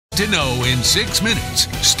to know in 6 minutes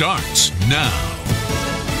starts now.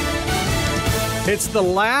 It's the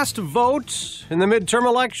last vote in the midterm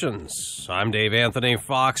elections. I'm Dave Anthony,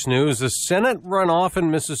 Fox News. The Senate runoff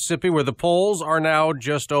in Mississippi, where the polls are now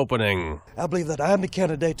just opening. I believe that I'm the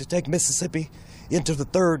candidate to take Mississippi into the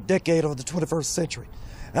third decade of the 21st century.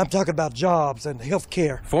 I'm talking about jobs and health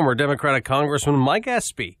care. Former Democratic Congressman Mike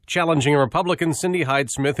Espy challenging Republican Cindy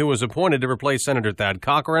Hyde-Smith, who was appointed to replace Senator Thad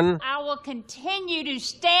Cochran. I will continue to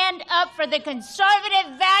stand up for the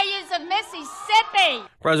conservative values of Mississippi.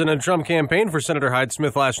 President Trump campaigned for Senator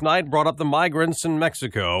Hyde-Smith last night, brought up the migrants in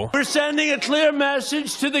Mexico. We're sending a clear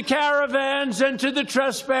message to the caravans and to the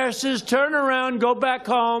trespassers. Turn around, go back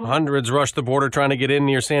home. Hundreds rushed the border trying to get in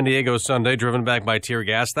near San Diego Sunday, driven back by tear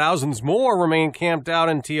gas. Thousands more remain camped out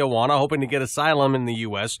in Tijuana, hoping to get asylum in the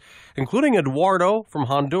U.S., including Eduardo from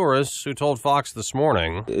Honduras, who told Fox this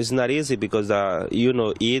morning. It's not easy because,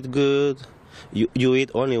 eat good. You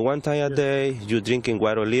eat only one time a day. You're drinking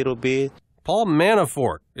quite a little bit. Paul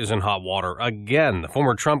Manafort is in hot water again. The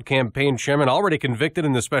former Trump campaign chairman, already convicted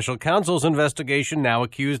in the special counsel's investigation, now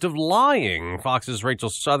accused of lying. Fox's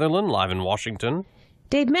Rachel Sutherland, live in Washington.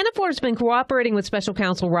 Dave Manafort's been cooperating with special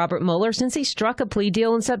counsel Robert Mueller since he struck a plea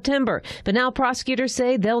deal in September. But now prosecutors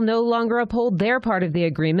say they'll no longer uphold their part of the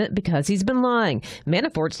agreement because he's been lying.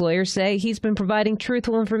 Manafort's lawyers say he's been providing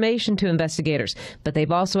truthful information to investigators. But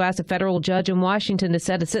they've also asked a federal judge in Washington to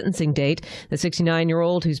set a sentencing date. The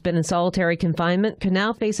 69-year-old who's been in solitary confinement can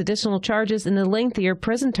now face additional charges in a lengthier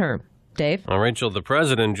prison term. Dave? Rachel, the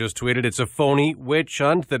president just tweeted it's a phony witch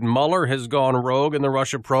hunt, that Mueller has gone rogue in the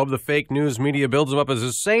Russia probe. The fake news media builds him up as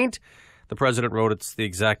a saint. The president wrote it's the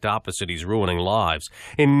exact opposite. He's ruining lives.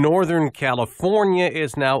 In Northern California,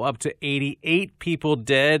 it's now up to 88 people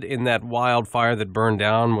dead in that wildfire that burned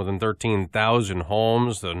down more than 13,000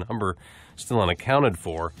 homes. The number still unaccounted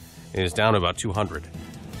for is down to about 200.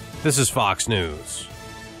 This is Fox News.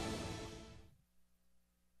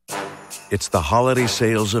 It's the holiday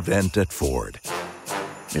sales event at Ford.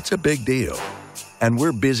 It's a big deal, and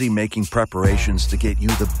we're busy making preparations to get you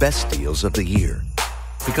the best deals of the year.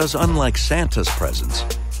 Because unlike Santa's presents,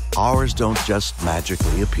 ours don't just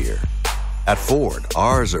magically appear. At Ford,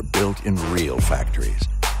 ours are built in real factories,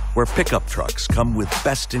 where pickup trucks come with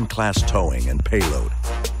best-in-class towing and payload,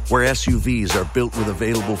 where SUVs are built with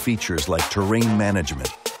available features like terrain management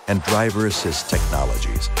and driver assist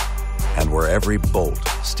technologies, and where every bolt,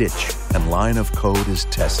 stitch, and line of code is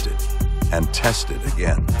tested and tested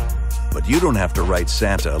again. But you don't have to write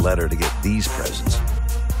Santa a letter to get these presents.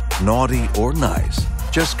 Naughty or nice,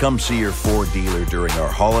 just come see your Ford dealer during our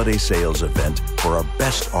holiday sales event for our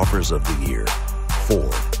best offers of the year.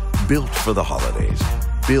 Ford, built for the holidays.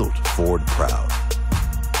 Built Ford proud.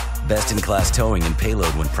 Best-in-class towing and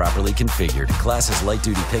payload when properly configured. Class as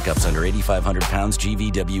light-duty pickups under 8,500 pounds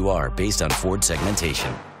GVWR based on Ford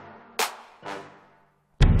segmentation.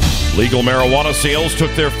 Legal marijuana sales took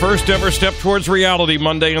their first ever step towards reality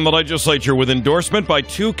Monday in the legislature with endorsement by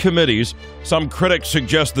two committees. Some critics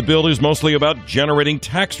suggest the bill is mostly about generating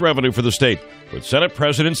tax revenue for the state, but Senate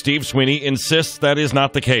President Steve Sweeney insists that is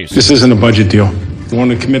not the case. This isn't a budget deal. I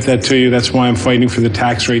want to commit that to you. That's why I'm fighting for the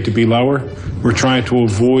tax rate to be lower. We're trying to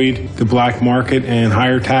avoid the black market, and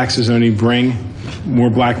higher taxes only bring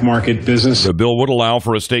more black market business. The bill would allow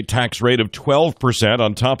for a state tax rate of 12%,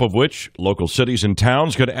 on top of which local cities and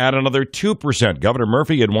towns could add another 2%. Governor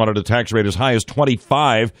Murphy had wanted a tax rate as high as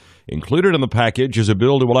 25%. Included in the package is a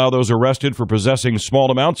bill to allow those arrested for possessing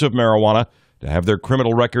small amounts of marijuana to have their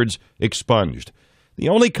criminal records expunged. The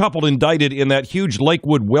only couple indicted in that huge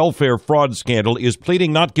Lakewood welfare fraud scandal is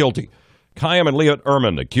pleading not guilty. Chaim and Leah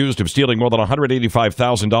Ehrman, accused of stealing more than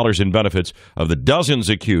 $185,000 in benefits. Of the dozens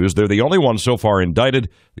accused, they're the only ones so far indicted.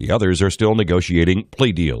 The others are still negotiating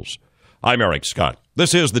plea deals. I'm Eric Scott.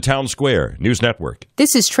 This is the Town Square News Network.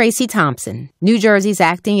 This is Tracy Thompson, New Jersey's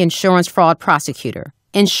acting insurance fraud prosecutor.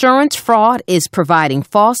 Insurance fraud is providing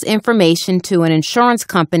false information to an insurance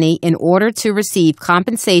company in order to receive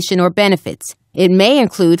compensation or benefits. It may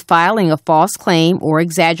include filing a false claim or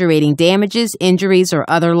exaggerating damages, injuries, or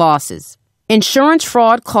other losses. Insurance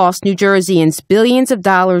fraud costs New Jerseyans billions of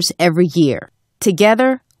dollars every year.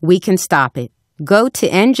 Together, we can stop it. Go to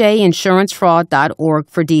njinsurancefraud.org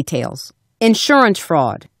for details. Insurance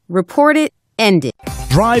fraud. Report it ended.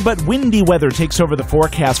 Dry but windy weather takes over the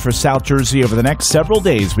forecast for South Jersey over the next several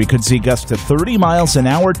days. We could see gusts to 30 miles an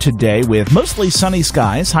hour today with mostly sunny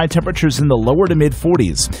skies, high temperatures in the lower to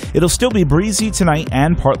mid-40s. It'll still be breezy tonight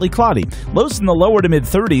and partly cloudy. Lows in the lower to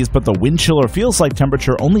mid-30s, but the wind chill or feels like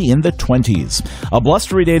temperature only in the 20s. A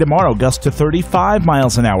blustery day tomorrow, gusts to 35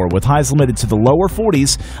 miles an hour with highs limited to the lower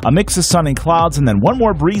 40s, a mix of sun and clouds, and then one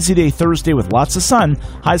more breezy day Thursday with lots of sun,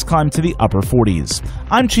 highs climb to the upper 40s.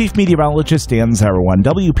 I'm Chief Meteorologist Dan Zarawan,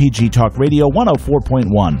 WPG Talk Radio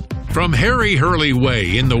 104.1. From Harry Hurley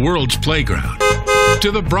Way in the world's playground to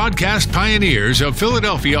the broadcast pioneers of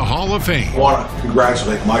Philadelphia Hall of Fame. I want to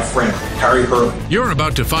congratulate my friend, Harry Hurley. You're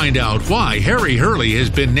about to find out why Harry Hurley has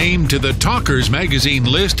been named to the Talkers Magazine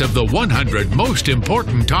list of the 100 most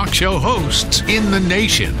important talk show hosts in the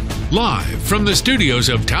nation. Live from the studios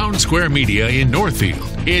of Town Square Media in Northfield,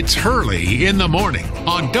 it's Hurley in the Morning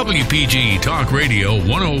on WPG Talk Radio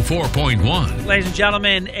 104.1. Ladies and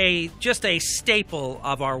gentlemen, just a staple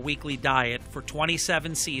of our weekly diet for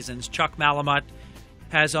 27 seasons. Chuck Malamut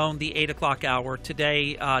has owned the 8 o'clock hour.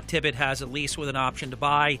 Today, Tibbet has a lease with an option to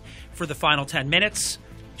buy for the final 10 minutes.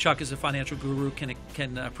 Chuck is a financial guru,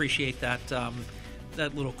 can appreciate that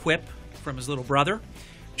little quip from his little brother.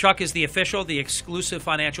 Chuck is the exclusive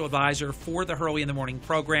financial advisor for the Hurley in the Morning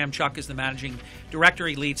program. Chuck is the managing director.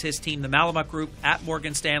 He leads his team, the Malamut Group, at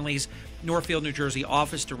Morgan Stanley's Northfield, New Jersey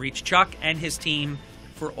office. To reach Chuck and his team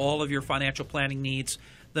for all of your financial planning needs,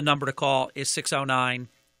 the number to call is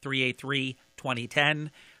 609-383-2010.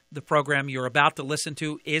 The program you're about to listen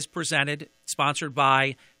to is sponsored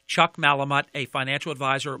by Chuck Malamut, a financial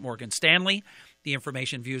advisor at Morgan Stanley. The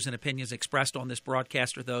information, views, and opinions expressed on this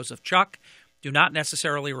broadcast are those of Chuck, do not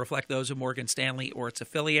necessarily reflect those of Morgan Stanley or its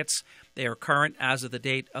affiliates. They are current as of the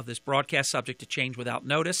date of this broadcast, subject to change without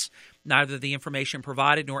notice. Neither the information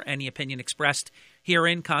provided nor any opinion expressed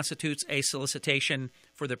herein constitutes a solicitation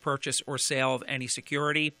for the purchase or sale of any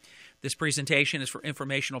security. This presentation is for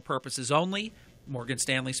informational purposes only. Morgan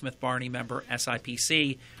Stanley Smith Barney, member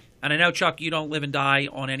SIPC. And I know, Chuck, you don't live and die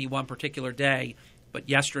on any one particular day, but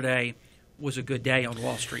yesterday was a good day on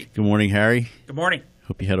Wall Street. Good morning, Harry. Good morning.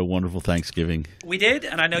 Hope you had a wonderful Thanksgiving. We did,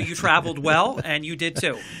 and I know you traveled well, and you did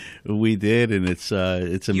too. We did, and it's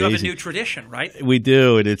amazing. You have a new tradition, right? We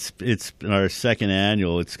do, and it's our second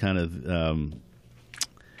annual. It's kind of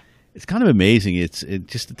amazing. It's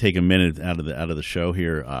just to take a minute out of the show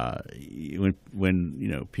here.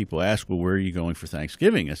 When people ask, well, where are you going for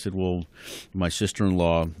Thanksgiving? I said, well, my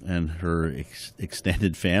sister-in-law and her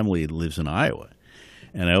extended family lives in Iowa,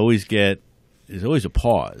 and I always get. There's always a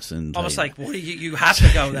pause, and almost like, what do you have to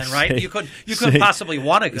go then, right? You couldn't possibly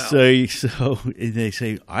want to go. So they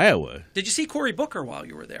say Iowa. Did you see Cory Booker while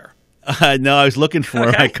you were there? No, I was looking for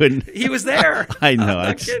him. I couldn't. He was there. I know.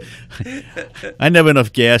 I didn't have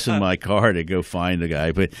enough gas in my car to go find the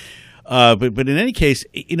guy, but in any case,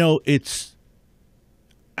 it's.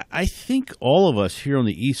 I think all of us here on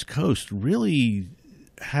the East Coast really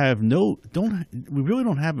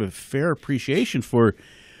don't have a fair appreciation for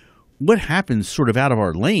what happens sort of out of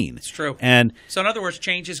our lane. It's true. And so in other words,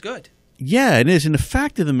 change is good. Yeah, it is. And the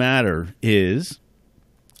fact of the matter is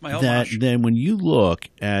that then when you look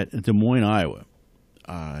at Des Moines, Iowa,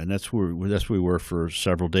 and that's where we were for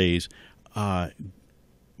several days,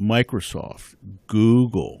 Microsoft,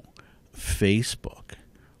 Google, Facebook,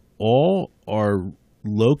 all are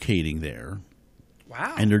locating there.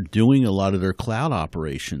 Wow. And they're doing a lot of their cloud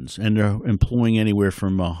operations, and they're employing anywhere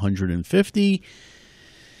from 150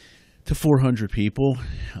 to 400 people.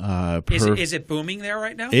 Is it booming there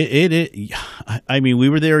right now? I mean, we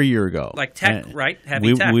were there a year ago. Like tech, right?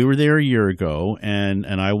 Heavy tech. We were there a year ago, and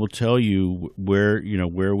I will tell you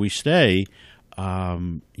where we stay.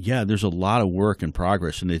 There's a lot of work in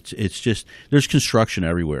progress, and it's just there's construction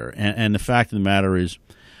everywhere. And the fact of the matter is,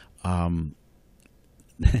 how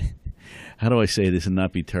do I say this and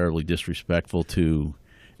not be terribly disrespectful to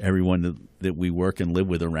everyone that we work and live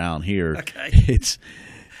with around here? Okay.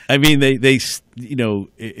 I mean, they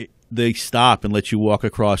stop and let you walk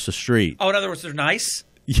across the street. Oh, in other words, they're nice?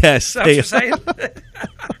 Yes. Is that what you're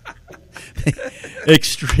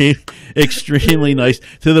saying? Extremely nice,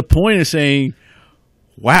 to the point of saying,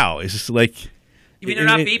 wow, it's just like... You mean they're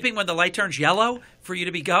not beeping when the light turns yellow for you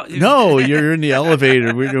to be going? No, you're in the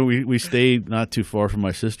elevator. We stayed not too far from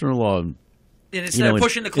my sister-in-law. And instead of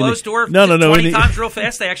pushing the closed door 20 times real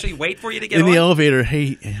fast, they actually wait for you to get in on? the elevator.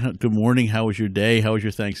 Hey, good morning. How was your day? How was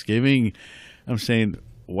your Thanksgiving? I'm saying,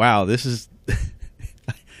 wow, this is...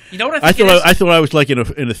 You know what I think I thought I was like in a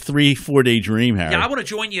 3-4 day dream, Harry. Yeah, I want to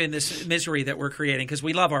join you in this misery that we're creating because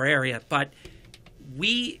we love our area. But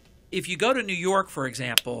if you go to New York, for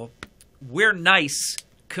example, we're nice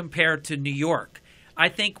compared to New York. I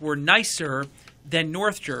think we're nicer than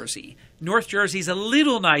North Jersey. North Jersey's a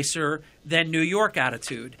little nicer than New York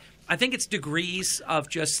attitude. I think it's degrees of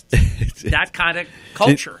just that kind of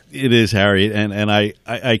culture. It is, Harry, and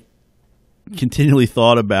I continually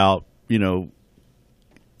thought about,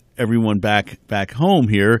 everyone back home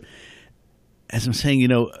here. As I'm saying,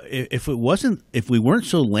 if we weren't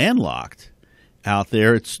so landlocked out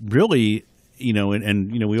there, it's really,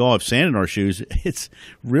 and we all have sand in our shoes. It's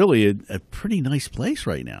really a pretty nice place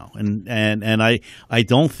right now, and I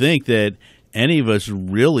don't think that any of us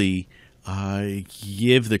really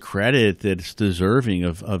give the credit that it's deserving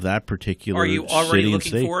of that particular. Are you already city looking and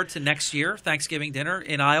state. forward to next year Thanksgiving dinner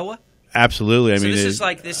in Iowa? Absolutely. This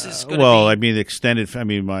is going to be... extended.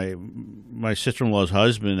 My sister-in-law's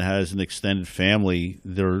husband has an extended family.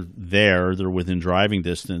 They're within driving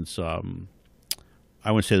distance.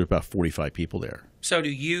 I would say there's about 45 people there. So do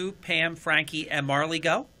you, Pam, Frankie, and Marley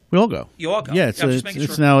go? We all go. You all go. Yeah, it's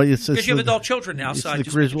now because you have adult children now. It's So the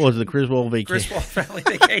Griswold vacation. Griswold family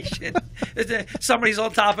vacation. Somebody's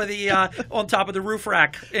on top of the roof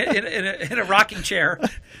rack in a rocking chair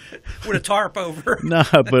with a tarp over. No,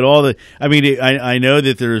 but I know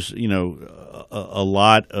that there's a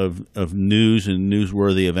lot of news and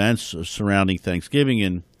newsworthy events surrounding Thanksgiving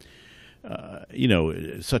and.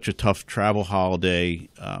 Such a tough travel holiday,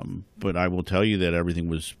 but I will tell you that everything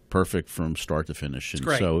was perfect from start to finish. And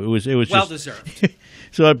great. So it was well deserved.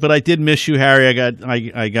 But I did miss you, Harry.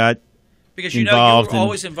 I got because you involved were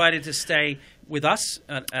always invited to stay with us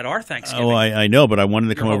at our Thanksgiving. Oh, I know, but I wanted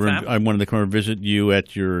to come over. Family? I wanted to come over and visit you at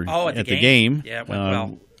the game. Yeah, it went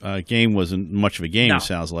well. Game wasn't much of a game. No. It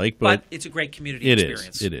sounds like, but it's a great community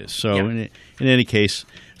experience. It is. So in any case.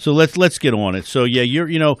 So let's get on it. So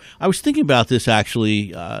I was thinking about this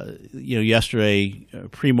actually, yesterday,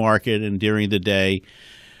 pre-market and during the day.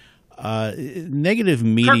 Negative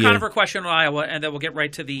media. Kirk Conover question on Iowa, and then we'll get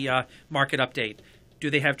right to the market update. Do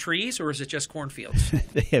they have trees, or is it just cornfields?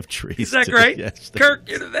 They have trees. Is that great? Yes, Kirk,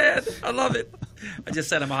 you're the man. I love it. I just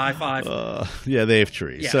sent him a high five. Yeah, they have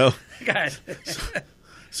trees. Yeah. So go ahead.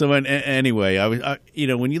 So anyway,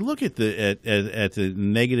 when you look at the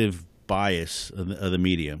negative bias of the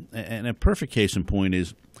media, and a perfect case in point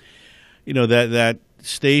is, that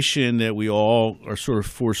station that we all are sort of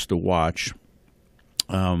forced to watch,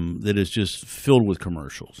 that is just filled with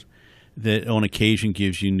commercials, that on occasion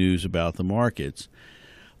gives you news about the markets.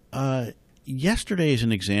 Yesterday, as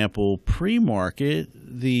an example, pre-market,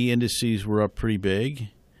 the indices were up pretty big.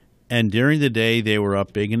 And during the day, they were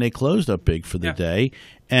up big, and they closed up big for the day,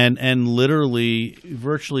 and literally,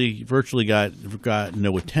 virtually got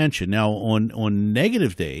no attention. Now, on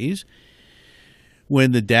negative days,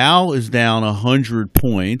 when the Dow is down 100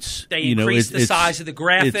 points, they increase the size of the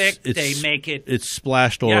graphic. They make it. It's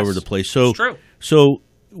splashed all over the place. So it's true. So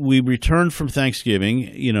we returned from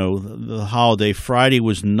Thanksgiving. The holiday. Friday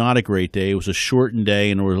was not a great day. It was a shortened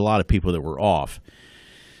day, and there were a lot of people that were off.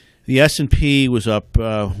 The S&P was up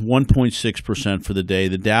 1.6% for the day.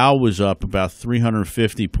 The Dow was up about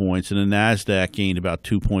 350 points, and the NASDAQ gained about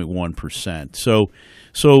 2.1%.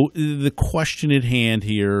 So the question at hand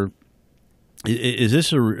here, is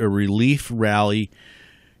this a relief rally,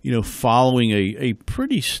 following a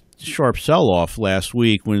pretty sharp sell-off last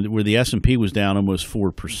week where the S&P was down almost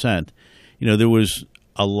 4%? There was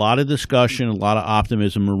a lot of discussion, a lot of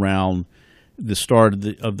optimism around the start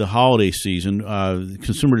of the holiday season.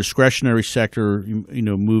 Consumer discretionary sector,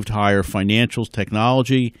 moved higher. Financials,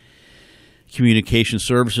 technology, communication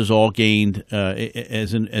services all gained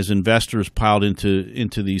as investors piled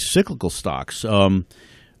into these cyclical stocks.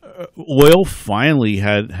 Oil finally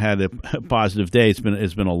had a positive day. It's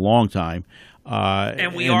been a long time.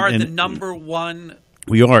 And we are the number one.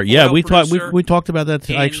 We are. Yeah, we talked about that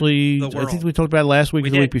actually. I think we talked about it last week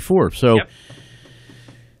or the week before. So. Yep.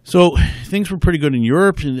 So things were pretty good in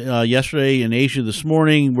Europe yesterday, in Asia this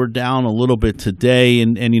morning. We're down a little bit today,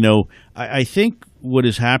 and I think what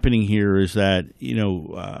is happening here is that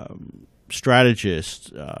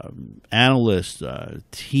strategists, analysts,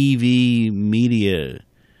 TV media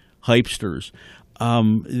hypesters,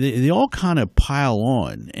 they all kind of pile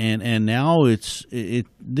on, and now this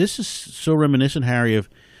is so reminiscent, Harry,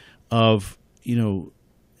 of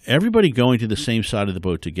everybody going to the same side of the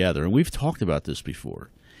boat together, and we've talked about this before.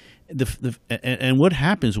 And what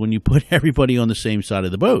happens when you put everybody on the same side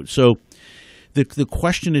of the boat? So the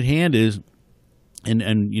question at hand is,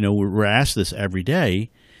 and we're asked this every day,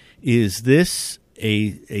 is this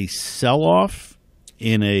a sell-off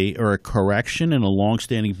or a correction in a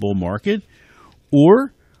long-standing bull market,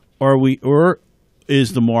 or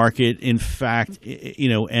is the market in fact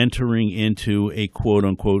entering into a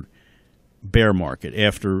quote-unquote bear market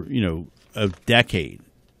after, a decade.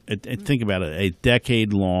 Think about it, a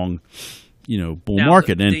decade-long, bull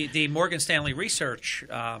market. And the Morgan Stanley research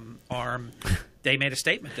arm, they made a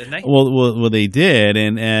statement, didn't they? Well, they did,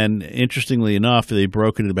 and interestingly enough, they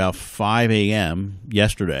broke it at about 5 a.m.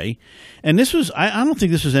 yesterday. And this was, I don't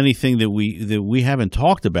think this was anything that we haven't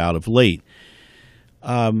talked about of late.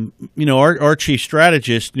 Our chief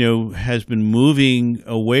strategist, has been moving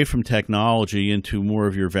away from technology into more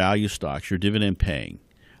of your value stocks, your dividend paying.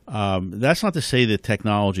 That's not to say that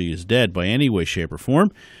technology is dead by any way, shape, or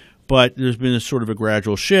form, but there's been a sort of a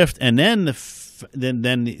gradual shift. And then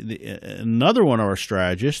another one of our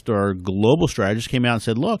strategists, our global strategist, came out and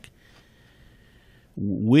said, look,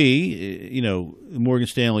 we, Morgan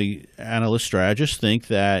Stanley analyst strategists think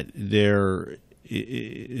that there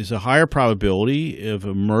is a higher probability of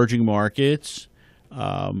emerging markets,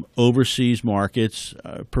 overseas markets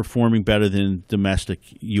performing better than domestic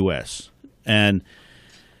U.S. And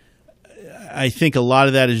I think a lot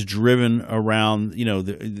of that is driven around,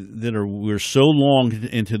 we're so long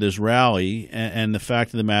into this rally, and the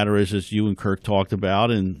fact of the matter is, as you and Kirk talked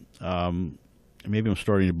about, and maybe I'm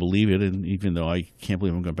starting to believe it, and even though I can't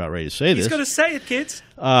believe I'm about ready to say this. He's going to say it, kids.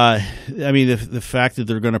 The fact that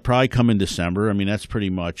they're going to probably come in December, that's pretty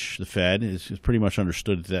much the Fed is pretty much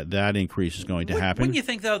understood that increase is going to happen. Wouldn't you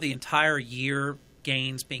think, though, the entire year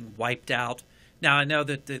gains being wiped out? Now, I know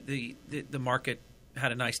that the market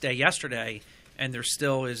had a nice day yesterday, and there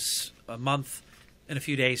still is a month and a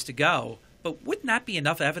few days to go. But wouldn't that be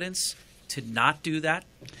enough evidence to not do that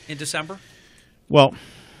in December? Well,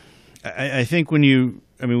 I think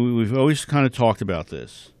we've always kind of talked about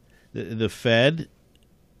this. The Fed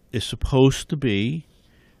is supposed to be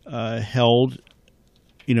held,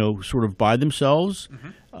 sort of by themselves,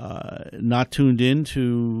 not tuned in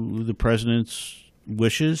to the president's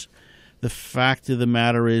wishes. The fact of the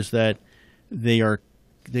matter is that I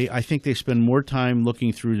think they spend more time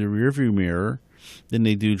looking through the rearview mirror than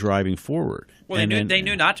they do driving forward. Well, they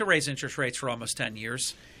knew not to raise interest rates for almost 10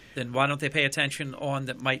 years. Then why don't they pay attention on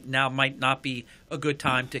that might not be a good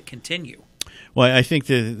time to continue? Well, I think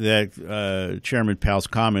that Chairman Powell's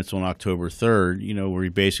comments on October 3rd, where he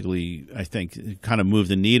basically, I think, kind of moved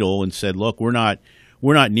the needle and said, "Look, we're not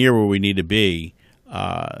near where we need to be,"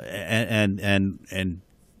 and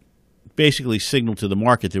basically signaled to the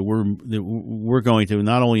market that we're going to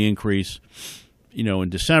not only increase, in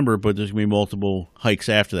December, but there's going to be multiple hikes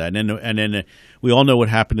after that. And then we all know what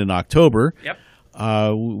happened in October. Yep.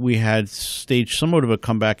 We had staged somewhat of a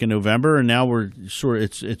comeback in November, and now we're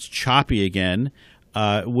it's choppy again,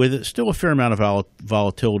 with still a fair amount of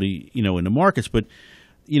volatility, in the markets. But,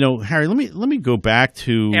 Harry, let me go back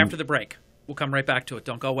to after the break. We'll come right back to it.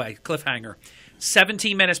 Don't go away. Cliffhanger.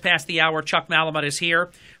 17 minutes past the hour. Chuck Malamut is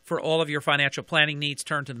here for all of your financial planning needs.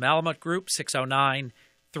 Turn to the Malamut Group,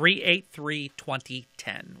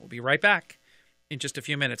 609-383-2010. We'll be right back in just a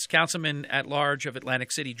few minutes. Councilman at Large of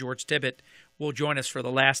Atlantic City, George Tibbett, will join us for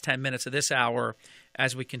the last 10 minutes of this hour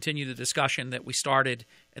as we continue the discussion that we started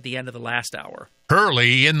at the end of the last hour.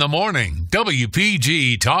 Early in the morning,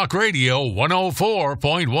 WPG Talk Radio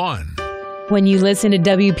 104.1. When you listen to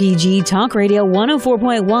WPG Talk Radio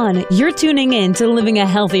 104.1, you're tuning in to living a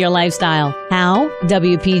healthier lifestyle. How?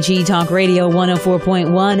 WPG Talk Radio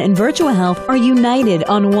 104.1 and Virtua Health are united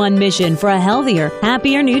on one mission for a healthier,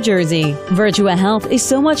 happier New Jersey. Virtua Health is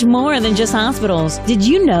so much more than just hospitals. Did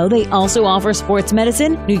you know they also offer sports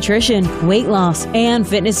medicine, nutrition, weight loss, and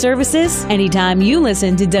fitness services? Anytime you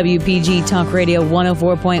listen to WPG Talk Radio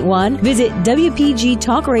 104.1, visit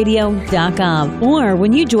WPGTalkRadio.com. Or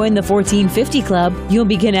when you join the 1450 Club, you'll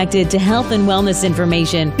be connected to health and wellness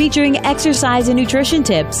information featuring exercise and nutrition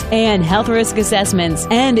tips and health risk assessments.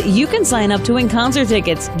 And you can sign up to win concert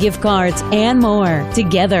tickets, gift cards, and more.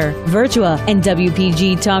 Together, Virtua and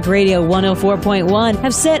WPG Talk Radio 104.1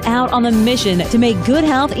 have set out on the mission to make good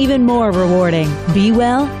health even more rewarding. Be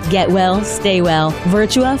well, get well, stay well.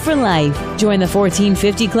 Virtua for life. Join the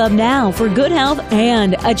 1450 Club now for good health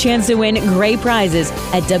and a chance to win great prizes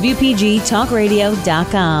at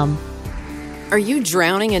WPGTalkRadio.com. Are you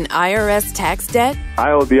drowning in IRS tax debt?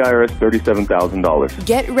 I owe the IRS $37,000.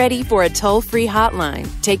 Get ready for a toll-free hotline.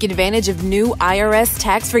 Take advantage of new IRS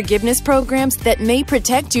tax forgiveness programs that may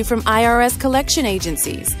protect you from IRS collection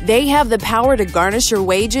agencies. They have the power to garnish your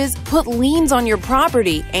wages, put liens on your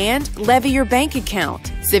property, and levy your bank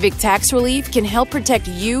account. Civic Tax Relief can help protect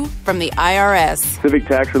you from the IRS. Civic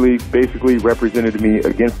Tax Relief basically represented me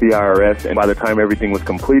against the IRS, and by the time everything was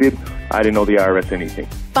completed, I didn't know the IRS anything.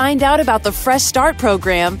 Find out about the Fresh Start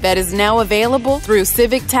program that is now available through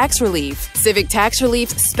Civic Tax Relief. Civic Tax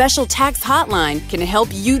Relief's special tax hotline can help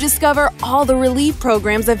you discover all the relief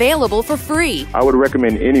programs available for free. I would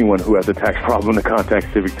recommend anyone who has a tax problem to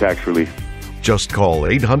contact Civic Tax Relief. Just call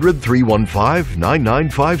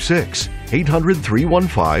 800-315-9956.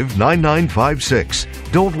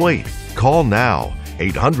 800-315-9956. Don't wait. Call now.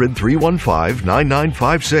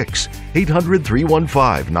 800-315-9956.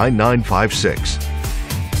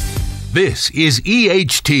 800-315-9956. This is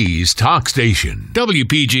EHT's Talk Station,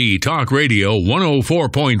 WPG Talk Radio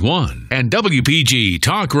 104.1 and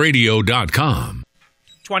WPGTalkRadio.com.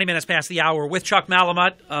 20 minutes past the hour with Chuck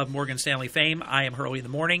Malamut of Morgan Stanley fame. I am Hurley in the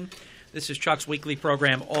Morning. This is Chuck's weekly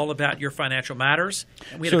program all about your financial matters.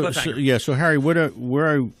 And we had a cliffhanger. So Harry, where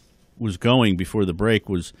I was going before the break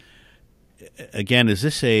was, again, is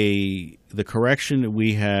this the correction that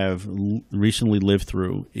we have recently lived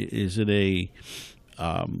through? Is it a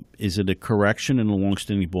correction in a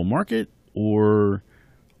long-standing bull market, or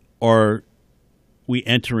are we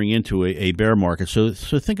entering into a bear market? So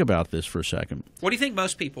think about this for a second. What do you think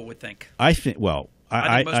most people would think? I think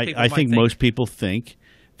most people think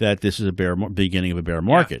that this is beginning of a bear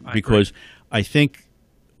market, because I think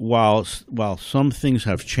while some things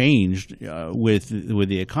have changed with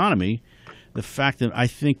the economy, the fact that I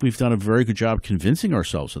think we've done a very good job convincing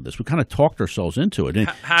ourselves of this. We kind of talked ourselves into it.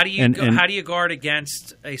 How do you guard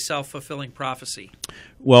against a self-fulfilling prophecy?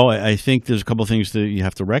 Well, I think there's a couple of things that you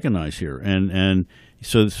have to recognize here, and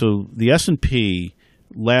so the S&P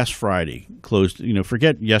last Friday closed.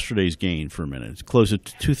 Forget yesterday's gain for a minute. It closed at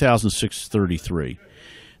 2,633.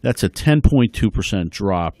 That's a 10.2%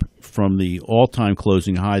 drop from the all-time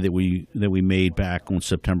closing high that we made back on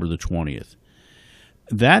September the 20th.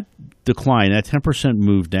 That decline, that 10%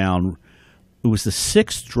 move down, it was the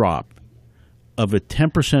sixth drop of a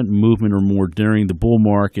 10% movement or more during the bull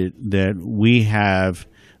market that we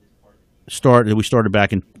started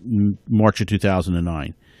back in March of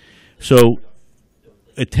 2009. So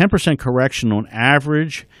a 10% correction on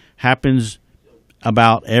average happens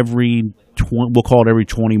about every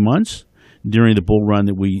 20 months during the bull run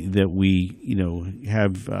that we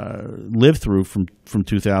have lived through from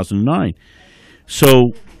 2009.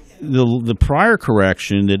 So the prior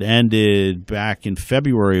correction that ended back in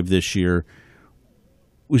February of this year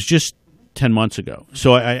was just 10 months ago.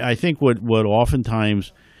 So I think what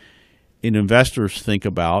oftentimes investors think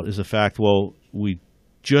about is the fact, well, we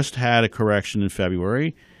just had a correction in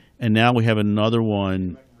February, and now we have another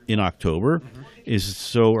one in October.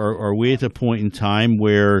 Are we at the point in time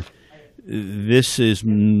where this is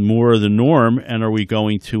more of the norm, and are we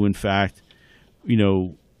going to, in fact,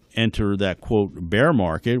 enter that, quote, bear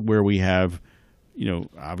market where we have,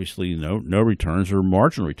 obviously no returns or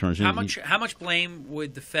marginal returns? How much blame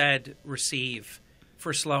would the Fed receive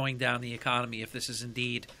for slowing down the economy if this is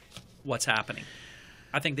indeed what's happening?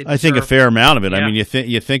 I think a fair amount of it. Yeah. I mean, you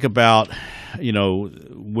think about,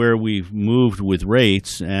 where we've moved with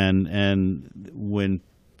rates, and when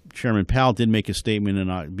Chairman Powell did make a statement in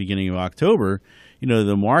the beginning of October,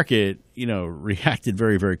 the market, reacted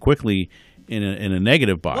very, very quickly in a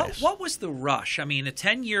negative bias. What was the rush? I mean, a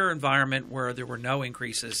 10-year environment where there were no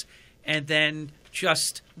increases, and then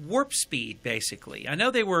just warp speed, basically. I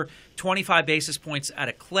know they were 25 basis points at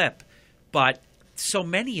a clip, but so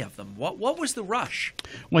many of them. What was the rush?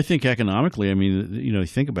 Well, I think economically, I mean,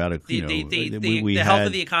 think about it. The health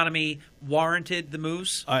of the economy warranted the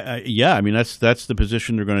moves. Yeah, I mean that's the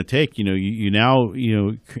position they're going to take. You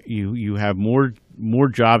have more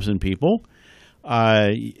jobs than people.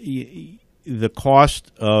 The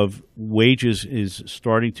cost of wages is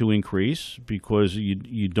starting to increase because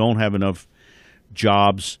you don't have enough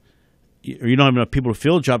jobs, or you don't have enough people to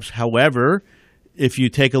fill jobs. However, if you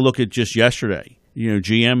take a look at just yesterday,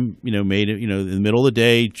 GM, made it, in the middle of the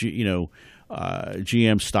day,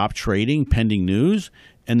 GM stopped trading pending news,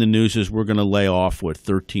 and the news is we're going to lay off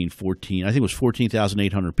 14, I think it was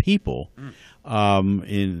 14,800 people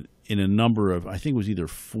in a number of, I think it was either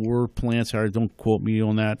 4 plants. Don't quote me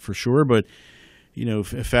on that for sure, but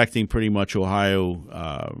affecting pretty much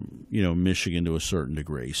Ohio, Michigan to a certain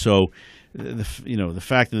degree. So the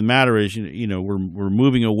fact of the matter is, we're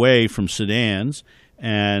moving away from sedans.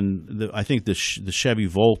 And I think the Chevy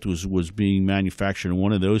Volt was being manufactured in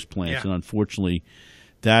one of those plants, and unfortunately,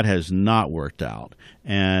 that has not worked out.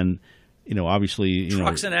 And obviously,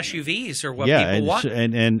 trucks and SUVs are what people want.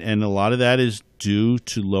 And a lot of that is due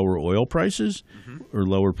to lower oil prices or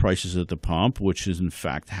lower prices at the pump, which is in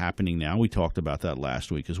fact happening now. We talked about that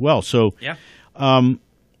last week as well. So, so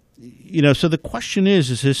the question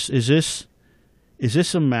is this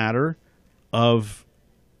a matter of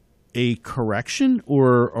a correction,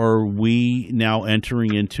 or are we now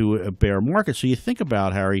entering into a bear market? So you think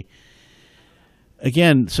about, Harry,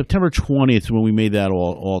 again, September 20th when we made that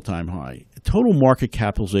all-time high. Total market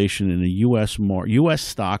capitalization in the U.S.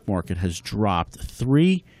 stock market has dropped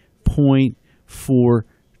 $3.4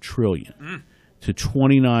 trillion to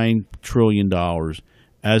 $29 trillion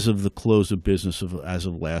as of the close of business as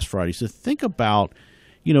of last Friday. So think about,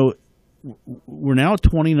 we're now at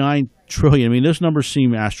 29 trillion. I mean, those numbers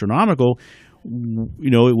seem astronomical.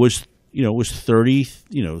 It was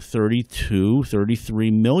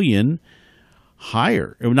 33 million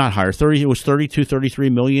higher. Not higher. It was 33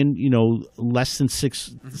 million, less than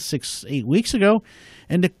 8 weeks ago.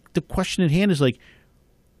 And the question at hand is has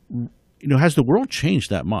the world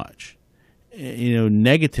changed that much?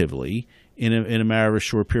 Negatively in a matter of a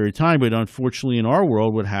short period of time. But unfortunately in our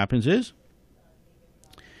world, what happens is,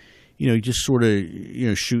 you just sort of,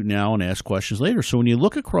 shoot now and ask questions later. So when you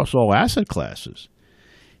look across all asset classes,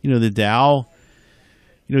 the Dow,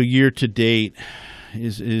 year to date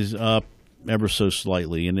is up ever so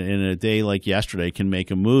slightly. And a day like yesterday can make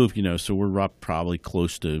a move, so we're up probably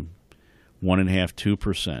close to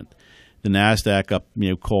 1.5–2%. The NASDAQ up,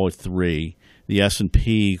 call it 3%. The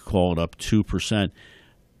S&P call it up 2%.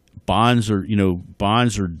 Bonds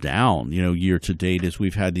are down, year to date as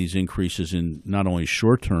we've had these increases in not only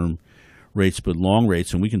short-term rates but long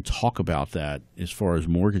rates, and we can talk about that as far as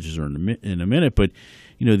mortgages are in a minute. But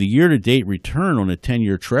the year-to-date return on a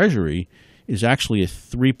 10-year Treasury is actually a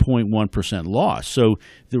 3.1% loss. So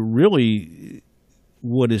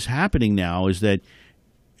what is happening now is that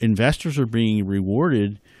investors are being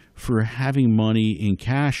rewarded for having money in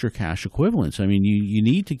cash or cash equivalents. I mean, you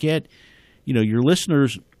need to get, your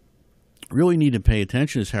listeners really need to pay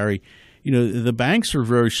attention to this, Harry. The banks are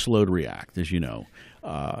very slow to react, as you know.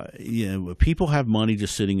 People have money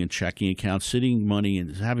just sitting in checking accounts, having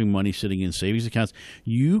money sitting in savings accounts.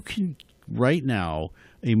 You can right now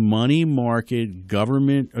a government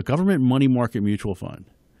money market mutual fund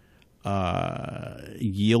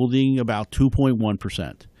yielding about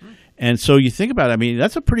 2.1%. And so you think about it, I mean,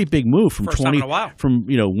 that's a pretty big move from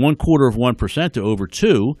 1/4% to over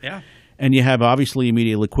 2%. Yeah. And you have obviously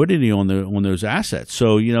immediate liquidity on those assets.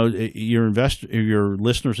 So, your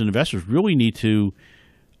listeners and investors really need to,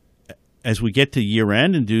 as we get to year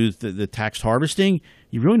end and do the tax harvesting,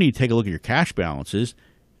 you really need to take a look at your cash balances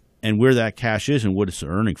and where that cash is and what it's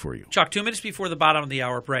earning for you. Chuck, 2 minutes before the bottom of the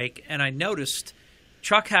hour break, and I noticed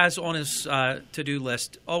Chuck has on his to-do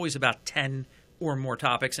list always about 10 or more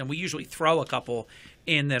topics, and we usually throw a couple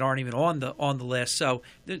in that aren't even on the list. So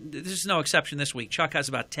this is no exception this week. Chuck has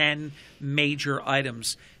about 10 major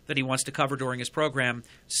items that he wants to cover during his program.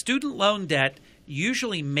 Student loan debt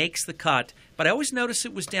usually makes the cut, but I always notice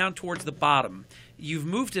it was down towards the bottom. You've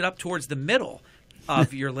moved it up towards the middle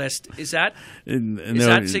of your list. Is that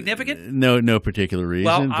significant? No particular reason.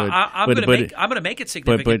 Well, I'm going to make it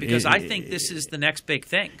significant because I think this is the next big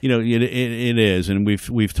thing. It is, and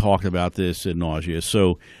we've talked about this ad nauseam.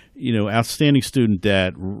 So, outstanding student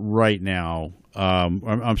debt right now.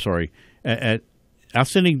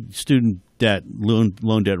 Outstanding student debt,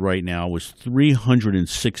 loan debt right now was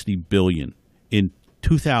 $360 billion in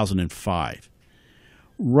 2005.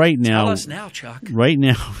 Right now, tell us now, Chuck. Right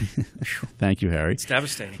now, thank you, Harry. It's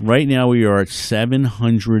devastating. Right now, we are at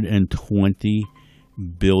 $720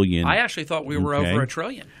 billion. I actually thought we were over $1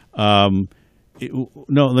 trillion. No,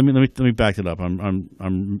 let me back it up. I'm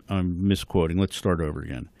misquoting. Let's start over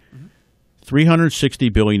again.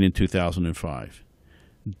 $360 billion in 2005,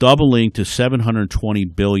 doubling to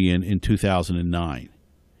 $720 billion in 2009,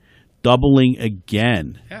 doubling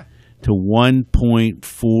again to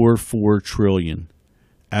 $1.44 trillion.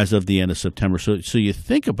 As of the end of September. So you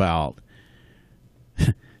think about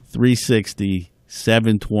 360,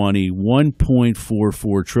 720,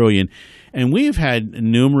 1.44 trillion. And we've had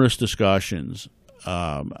numerous discussions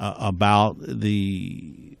about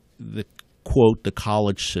the quote, the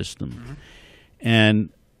college system. And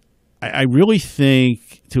I really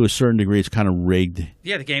think to a certain degree it's kind of rigged.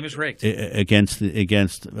 Yeah, the game is rigged. Against the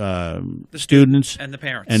students and the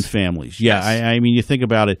parents. And families. Yeah, yes. I mean, you think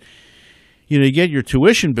about it. You get your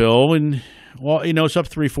tuition bill, and it's up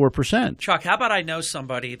 3-4%. Chuck, how about I know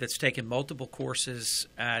somebody that's taken multiple courses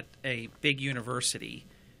at a big university,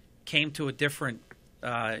 came to a different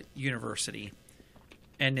university,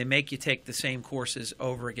 and they make you take the same courses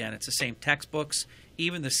over again. It's the same textbooks,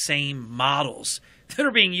 even the same models that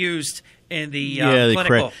are being used in the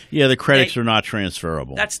clinical. The credits are not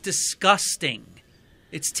transferable. That's disgusting.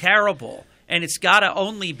 It's terrible, and it's got to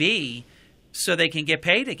only be so they can get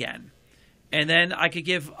paid again. And then I could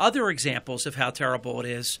give other examples of how terrible it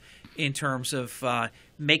is in terms of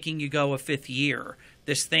making you go a fifth year.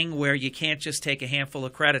 This thing where you can't just take a handful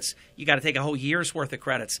of credits. You got to take a whole year's worth of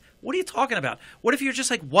credits. What are you talking about? What if you're just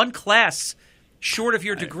like one class short of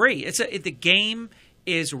your degree? The game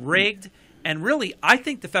is rigged. And really, I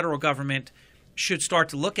think the federal government should start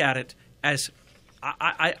to look at it as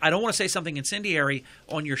I don't want to say something incendiary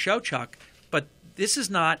on your show, Chuck, but this is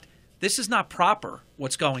not proper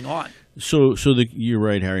what's going on. So you're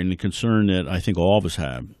right, Harry, and the concern that I think all of us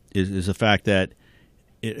have is the fact that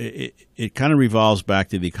it kind of revolves back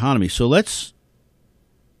to the economy. So let's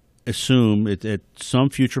assume at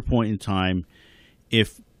some future point in time,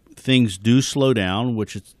 if things do slow down,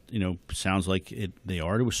 which it's sounds like they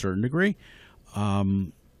are to a certain degree,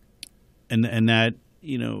 and that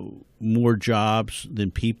more jobs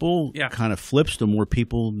than people kind of flips to more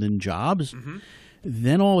people than jobs. Mm-hmm.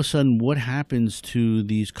 Then all of a sudden, what happens to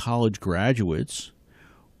these college graduates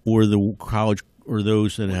or the college or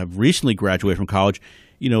those that have recently graduated from college?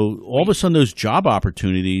 All of a sudden those job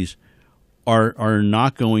opportunities are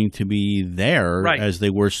not going to be there as they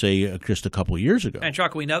were, say, just a couple of years ago. And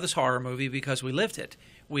Chuck, we know this horror movie because we lived it.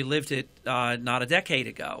 We lived it not a decade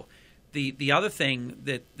ago. The other thing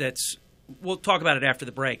that's we'll talk about it after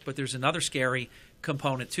the break, but there's another scary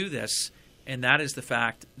component to this, and that is the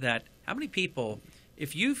fact that how many people,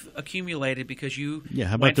 if you've accumulated because you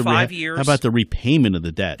went 5 years. How about the repayment of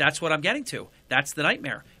the debt? That's what I'm getting to. That's the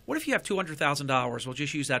nightmare. What if you have $200,000? We'll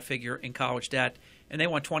just use that figure in college debt, and they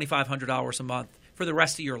want $2,500 a month for the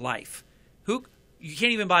rest of your life. You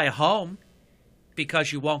can't even buy a home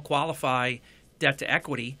because you won't qualify debt to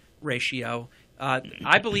equity ratio.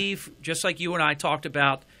 I believe, just like you and I talked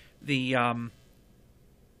about the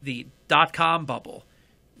 .com bubble.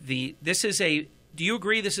 Do you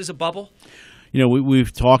agree this is a bubble?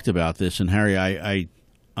 We've talked about this, and Harry, I'm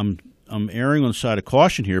erring on the side of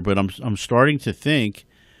caution here, but I'm starting to think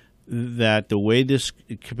that the way this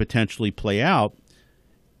could potentially play out,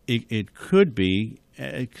 it could be.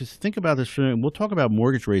 Because think about this. We'll talk about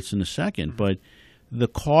mortgage rates in a second, but the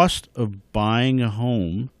cost of buying a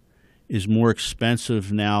home is more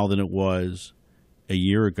expensive now than it was a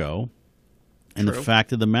year ago. And the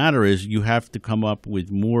fact of the matter is you have to come up with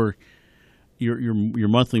more. Your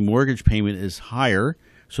monthly mortgage payment is higher,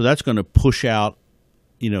 so that's going to push out,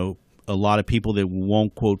 a lot of people that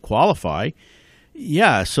won't, quote, qualify.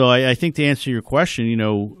 Yeah, so I think to answer your question,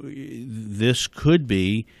 this could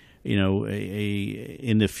be,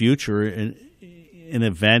 in the future an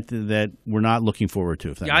event that we're not looking forward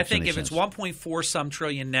to. If I think if it's 1.4 some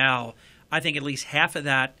trillion now, I think at least half of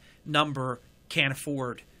that number can't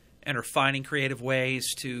afford and are finding creative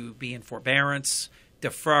ways to be in forbearance,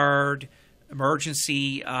 deferred,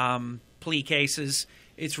 emergency plea cases.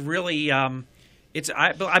 It's really I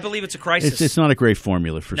believe it's a crisis. It's not a great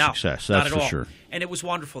formula for success. That's for sure. And it was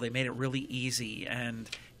wonderful. They made it really easy, and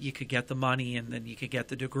you could get the money, and then you could get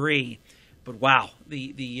the degree. But wow,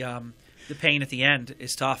 the pain at the end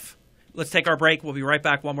is tough. Let's take our break. We'll be right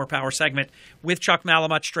back. One more power segment with Chuck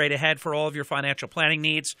Malamut straight ahead for all of your financial planning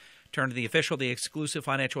needs. Turn to the exclusive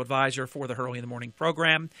financial advisor for the Hurley in the Morning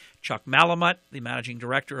program, Chuck Malamut, the managing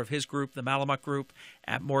director of his group, the Malamut Group,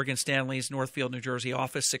 at Morgan Stanley's Northfield, New Jersey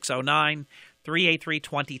office,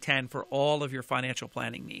 609-383-2010 for all of your financial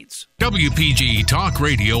planning needs. WPG Talk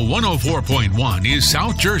Radio 104.1 is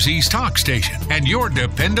South Jersey's talk station and your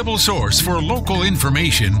dependable source for local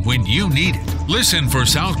information when you need it. Listen for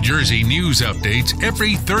South Jersey news updates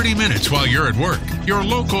every 30 minutes while you're at work, your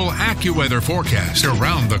local AccuWeather forecast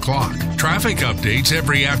around the clock, traffic updates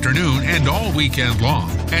every afternoon and all weekend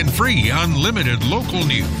long, and free unlimited local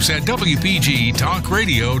news at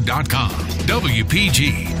WPGTalkRadio.com.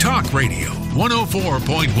 WPG Talk Radio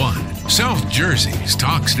 104.1, South Jersey's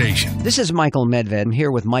talk station. This is Michael Medved. I'm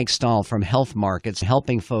here with Mike Stahl from Health Markets,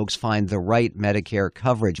 helping folks find the right Medicare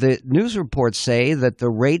coverage. The news reports say that the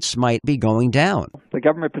rates might be going down. The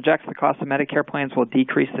government projects the cost of Medicare plans will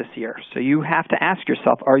decrease this year. So you have to ask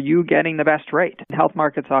yourself, are you getting the best rate? Health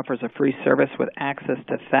Markets offers a free service with access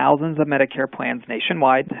to thousands of Medicare plans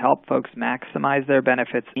nationwide to help folks maximize their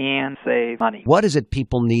benefits and save money. What is it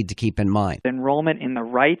people need to keep in mind? Enrollment in the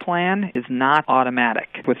right plan is not automatic.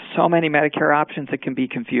 With so many Medicare options, it can be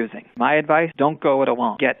confusing. My advice, don't go it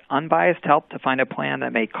alone. Get unbiased help to find a plan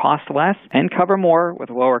that may cost less and cover more with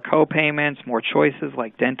lower co-payments, more choices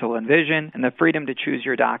like dental and vision, and the freedom to choose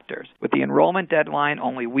your doctors. With the enrollment deadline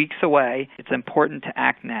only weeks away, it's important to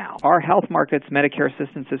act now. Our Health Markets Medicare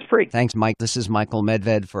assistance is free. Thanks, Mike. This is Michael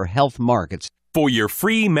Medved for Health Markets. For your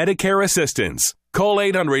free Medicare assistance, call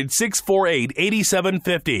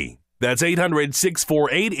 800-648-8750. That's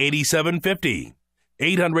 800-648-8750.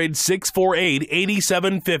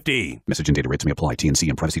 800-648-8750. Message and data rates may apply. T&C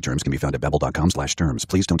and privacy terms can be found at babbel.com/terms.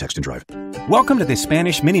 Please don't text and drive. Welcome to the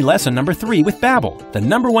Spanish mini lesson number 3 with Babbel, the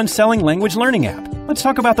 #1 selling language learning app. Let's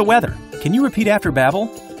talk about the weather. Can you repeat after Babbel?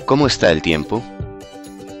 ¿Cómo está el tiempo?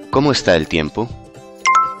 ¿Cómo está el tiempo?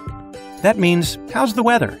 That means, how's the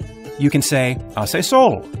weather? You can say, hace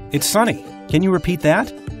sol. It's sunny. Can you repeat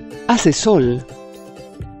that? Hace sol.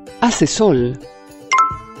 Hace sol.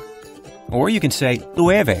 Or you can say,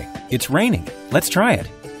 llueve. It's raining. Let's try it.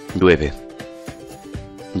 Llueve.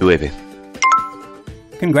 Llueve.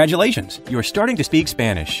 Congratulations, you're starting to speak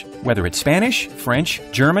Spanish. Whether it's Spanish, French,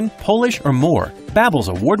 German, Polish, or more, Babbel's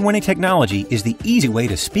award-winning technology is the easy way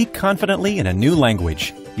to speak confidently in a new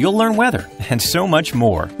language. You'll learn weather and so much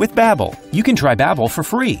more with Babbel. You can try Babbel for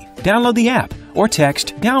free. Download the app or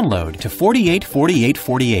text DOWNLOAD to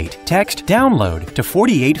 484848. Text DOWNLOAD to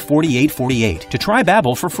 484848 to try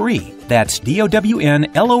Babbel for free. That's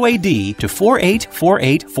DOWNLOAD to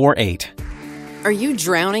 484848. Are you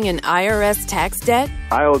drowning in IRS tax debt?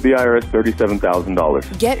 I owe the IRS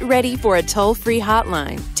 $37,000. Get ready for a toll-free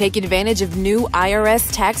hotline. Take advantage of new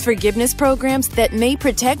IRS tax forgiveness programs that may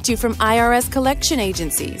protect you from IRS collection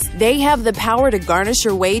agencies. They have the power to garnish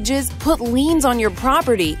your wages, put liens on your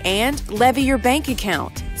property, and levy your bank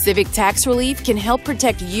account. Civic Tax Relief can help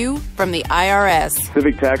protect you from the IRS.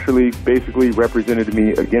 Civic Tax Relief basically represented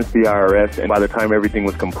me against the IRS, and by the time everything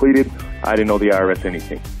was completed, I didn't owe the IRS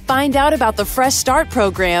anything. Find out about the Fresh Start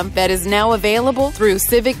program that is now available through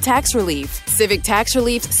Civic Tax Relief. Civic Tax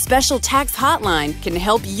Relief's special tax hotline can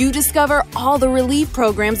help you discover all the relief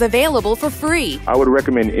programs available for free. I would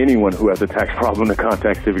recommend anyone who has a tax problem to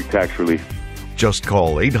contact Civic Tax Relief. Just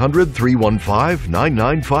call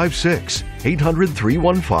 800-315-9956.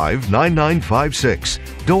 800-315-9956.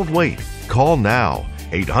 Don't wait. Call now.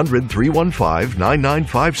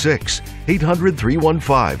 800-315-9956.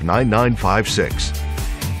 800-315-9956.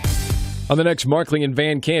 On the next Markley and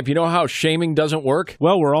Van Camp, you know how shaming doesn't work?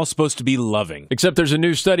 Well, we're all supposed to be loving. Except there's a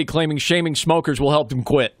new study claiming shaming smokers will help them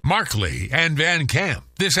quit. Markley and Van Camp,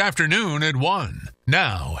 this afternoon at 1.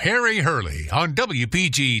 Now, Harry Hurley on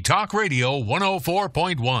WPG Talk Radio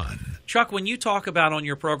 104.1. Chuck, when you talk about on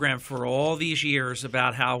your program for all these years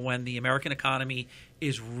about how when the American economy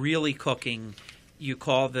is really cooking, you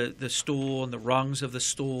call the stool and the rungs of the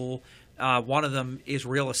stool, one of them is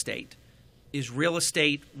real estate. Is real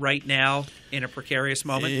estate right now in a precarious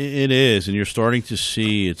moment? It is, and you're starting to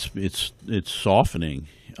see it's softening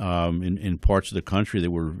in parts of the country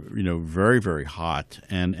that were very, very hot,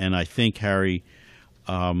 and I think, Harry,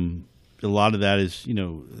 a lot of that is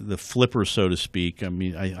the flippers, so to speak. I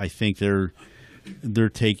mean, I think they're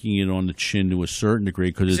taking it on the chin to a certain degree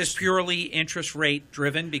because is this purely interest rate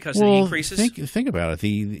driven because of the increases? Think about it.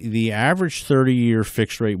 The average 30-year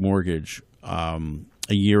fixed rate mortgage a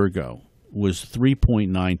year ago was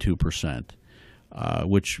 3.92%,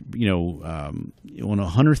 which on a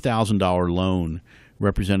 $100,000 loan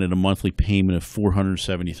represented a monthly payment of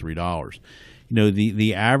 $473.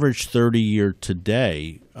 The average 30-year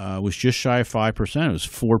today was just shy of 5%. It was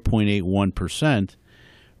 4.81%,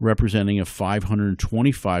 representing a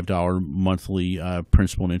 $525 monthly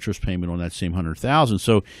principal and interest payment on that same $100,000.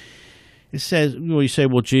 So it says, you say,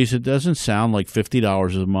 well, geez, it doesn't sound like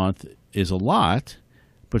 $50 a month is a lot.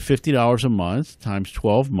 But $50 a month times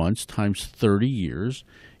 12 months times 30 years,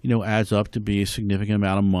 adds up to be a significant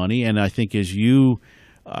amount of money. And I think as you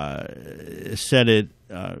said it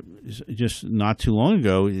just not too long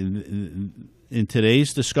ago, in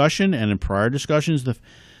today's discussion and in prior discussions, the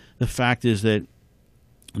fact is that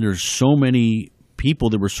there's so many people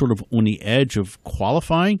that were sort of on the edge of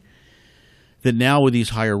qualifying that now with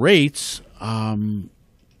these higher rates,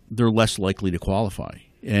 they're less likely to qualify.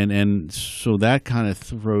 And so that kind of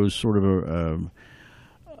throws sort of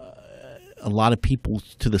a lot of people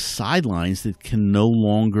to the sidelines that can no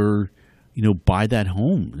longer, buy that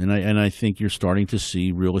home. And I think you're starting to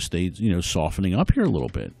see real estate, softening up here a little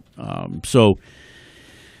bit. And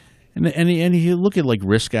you look at like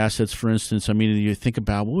risk assets, for instance. I mean, you think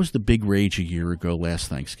about what was the big rage a year ago last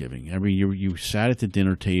Thanksgiving. I mean, you sat at the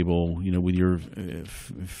dinner table, with your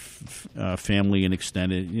family and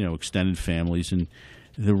extended families, and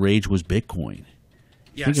the rage was Bitcoin.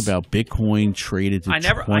 Yes. Think about Bitcoin traded to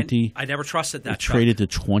 20. I never trusted that. It traded to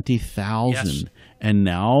 20,000, yes. And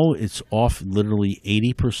now it's off literally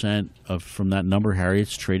 80% from that number. Harry,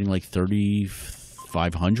 it's trading like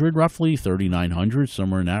 3,500, roughly 3,900,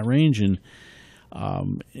 somewhere in that range, and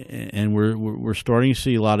we're starting to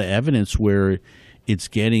see a lot of evidence where it's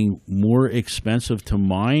getting more expensive to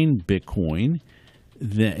mine Bitcoin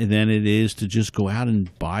than it is to just go out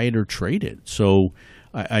and buy it or trade it. So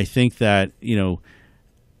I think that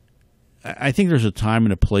I think there's a time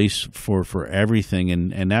and a place for everything,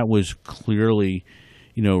 and that was clearly,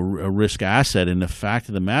 a risk asset. And the fact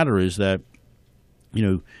of the matter is that,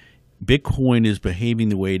 Bitcoin is behaving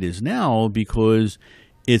the way it is now because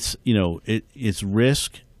it's it's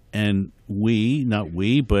risk, and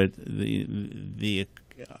but the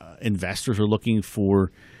investors are looking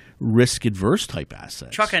for risk-adverse type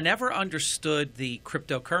assets. Chuck, I never understood the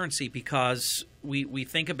cryptocurrency because we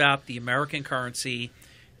think about the American currency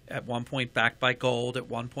at one point backed by gold, at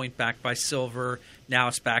one point backed by silver. Now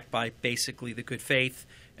it's backed by basically the good faith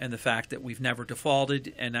and the fact that we've never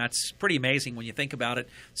defaulted, and that's pretty amazing when you think about it.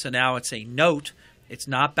 So now it's a note. It's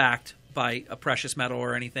not backed by a precious metal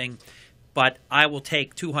or anything, but I will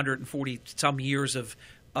take 240-some years of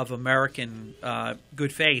American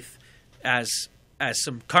good faith as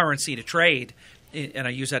some currency to trade, and I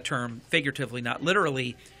use that term figuratively, not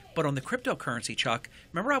literally. But on the cryptocurrency, Chuck,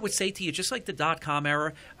 remember I would say to you, just like the dot-com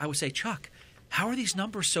era, I would say, Chuck, how are these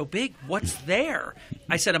numbers so big? What's there?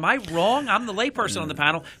 I said, am I wrong? I'm the layperson on the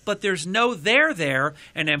panel, but there's no there,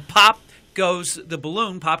 and then pop goes the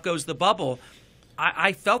balloon, pop goes the bubble.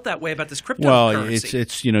 I felt that way about this cryptocurrency. Well,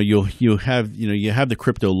 it's you have the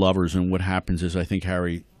crypto lovers, and what happens is, I think,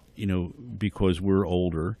 Harry, because we're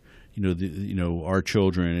older, our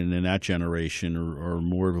children and in that generation are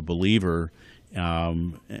more of a believer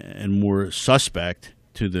and more suspect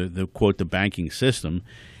to the quote the banking system,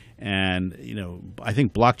 and I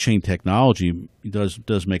think blockchain technology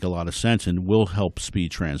does make a lot of sense and will help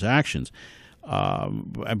speed transactions. We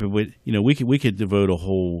could devote a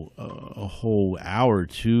whole hour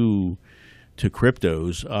to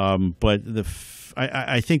cryptos, but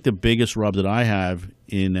I think the biggest rub that I have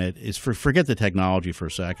in it is forget the technology for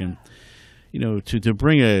a second. To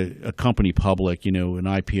bring a company public, an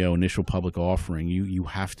IPO, initial public offering, you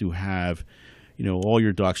have to have, all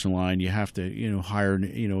your ducks in line. You have to, hire,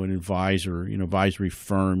 an advisor, advisory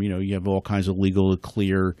firm. You have all kinds of legal to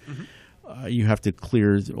clear. Mm-hmm. You have to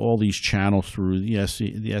clear all these channels through the SEC,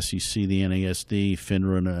 the NASD,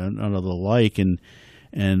 FINRA, and the like,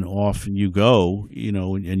 and off you go,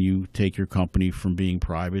 and you take your company from being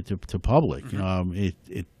private to public. Mm-hmm.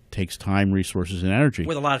 It takes time, resources, and energy.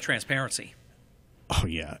 With a lot of transparency. Oh,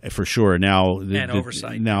 yeah, for sure. Now,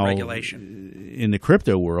 oversight and regulation. In the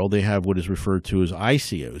crypto world, they have what is referred to as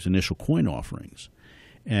ICOs, initial coin offerings.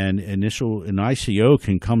 And an ICO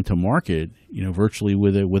can come to market, virtually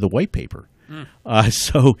with a white paper.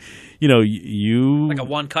 So, you like a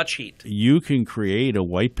one cut sheet. You can create a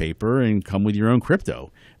white paper and come with your own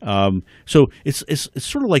crypto. So it's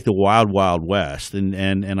sort of like the wild, wild west.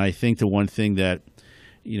 And I think the one thing that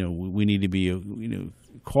we need to be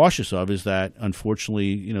cautious of is that,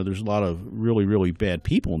 unfortunately, there's a lot of really, really bad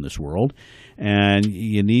people in this world, and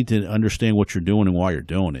you need to understand what you're doing and why you're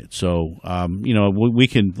doing it. So, we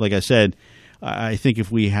can, like I said, I think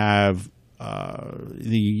if we have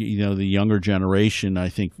the younger generation, I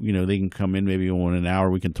think they can come in maybe in an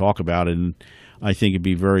hour. We can talk about it, and I think it'd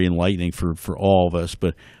be very enlightening for all of us.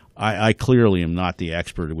 But I clearly am not the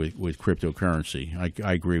expert with cryptocurrency.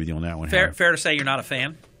 I agree with you on that one. Fair to say you're not a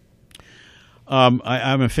fan? I'm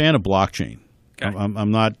a fan of blockchain. Okay.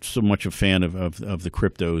 I'm not so much a fan of the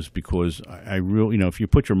cryptos because I really, if you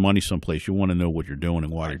put your money someplace, you want to know what you're doing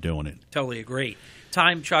and why you're doing it. Totally agree.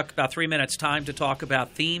 Time, Chuck, about 3 minutes, time to talk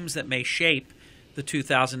about themes that may shape the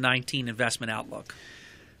 2019 investment outlook.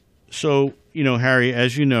 So, Harry,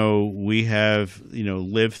 as you know, we have,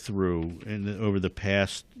 lived through over the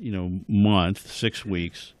past, month, 6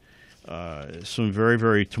 weeks, some very,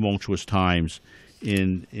 very tumultuous times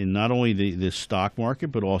in not only the stock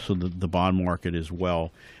market, but also the bond market as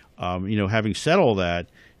well. Having said all that,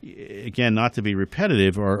 again, not to be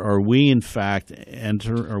repetitive, are we in fact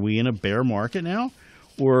are we in a bear market now?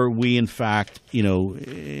 Or are we in fact,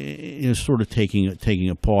 sort of taking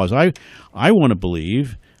a pause? I want to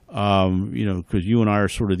believe, because you and I are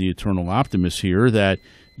sort of the eternal optimists here, that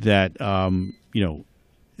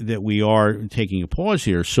we are taking a pause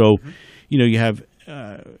here. So, you have,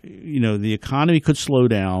 the economy could slow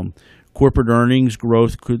down. Corporate earnings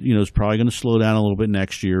growth is probably going to slow down a little bit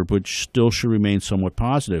next year, but still should remain somewhat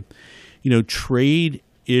positive. Trade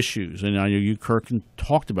issues, and I know you, Kirk,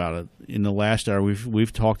 talked about it in the last hour.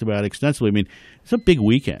 We've talked about it extensively. I mean, it's a big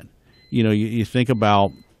weekend. You think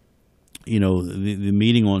about the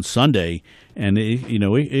meeting on Sunday, and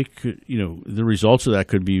it could the results of that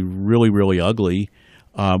could be really, really ugly,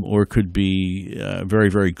 or could be very,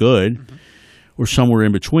 very good. Mm-hmm. Or somewhere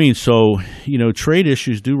in between. So, trade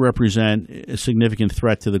issues do represent a significant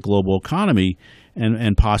threat to the global economy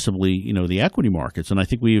and possibly, the equity markets. And I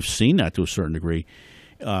think we have seen that to a certain degree.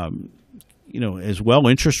 As well,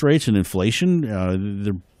 interest rates and inflation,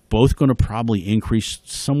 they're both going to probably increase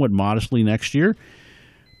somewhat modestly next year,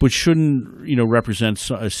 but shouldn't,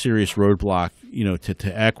 represent a serious roadblock,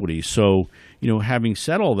 to equity. So, having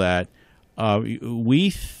said all that,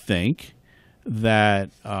 we think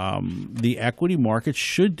that the equity market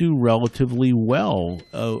should do relatively well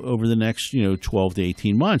over the next 12 to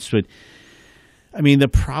 18 months. But I mean, the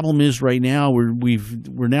problem is right now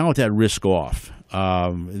we're now at that risk off.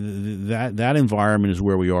 That environment is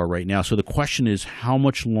where we are right now. So the question is, how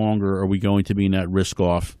much longer are we going to be in that risk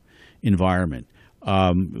off environment?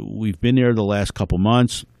 We've been there the last couple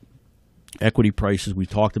months. Equity prices we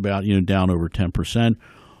talked about, down over 10%.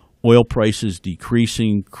 Oil prices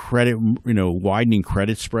decreasing, credit, widening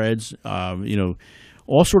credit spreads,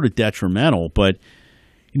 all sort of detrimental. But,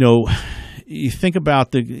 you think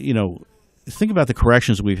about the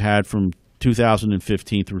corrections we've had from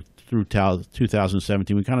 2015 through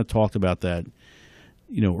 2017. We kind of talked about that,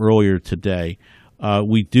 earlier today.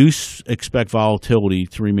 We do expect volatility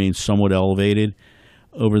to remain somewhat elevated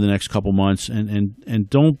over the next couple months, and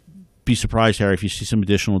don't be surprised, Harry, if you see some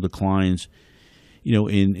additional declines,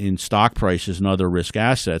 in stock prices and other risk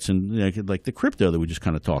assets, and like the crypto that we just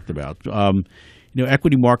kind of talked about.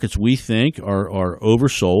 Equity markets, we think, are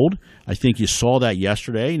oversold. I think you saw that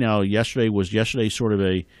yesterday. Now, yesterday sort of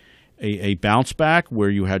a bounce back where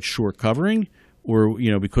you had short covering, or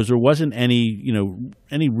because there wasn't any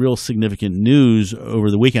real significant news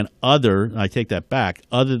over the weekend. I take that back.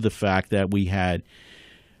 Other than the fact that we had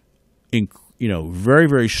very,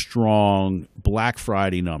 very strong Black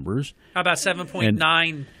Friday numbers. How about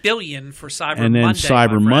 $7.9 billion for Cyber Monday? And then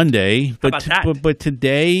Cyber Monday. But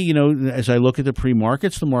today, as I look at the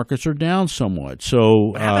pre-markets, the markets are down somewhat.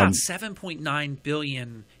 So how about $7.9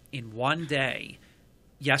 billion in one day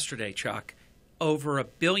yesterday, Chuck? Over $1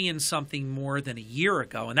 billion something more than a year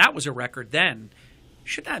ago, and that was a record then.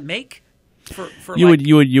 Should that make for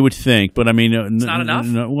you would think, but I mean, it's not enough.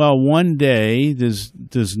 Well, one day does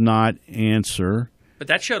not answer. But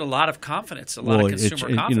that showed a lot of confidence, a lot of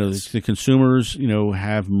consumer confidence. The consumers,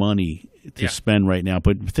 have money to spend right now.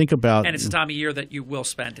 But think about, and it's the time of year that you will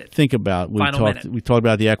spend it. Think about we talked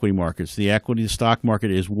about the equity markets. The stock market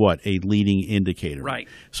is what? A leading indicator. Right.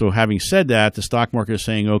 So having said that, the stock market is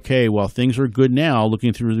saying, okay, well, things are good now,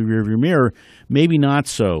 looking through the rearview mirror, maybe not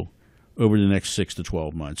so over the next 6 to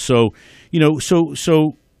 12 months. So,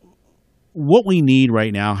 so what we need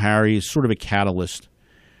right now, Harry, is sort of a catalyst.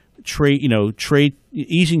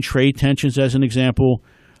 Easing trade tensions as an example,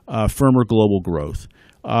 firmer global growth.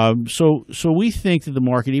 So we think that the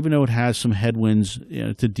market, even though it has some headwinds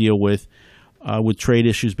to deal with trade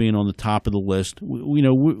issues being on the top of the list,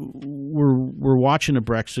 we're watching the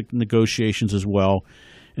Brexit negotiations as well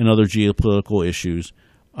and other geopolitical issues.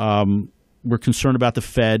 We're concerned about the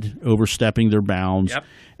Fed overstepping their bounds,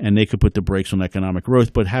 and they could put the brakes on economic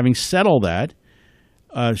growth. But having said all that,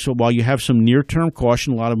 so while you have some near-term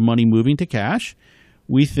caution, a lot of money moving to cash,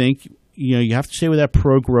 we think you have to stay with that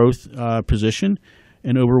pro-growth position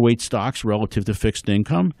and overweight stocks relative to fixed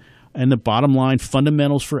income. And the bottom line,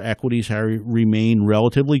 fundamentals for equities, Harry, remain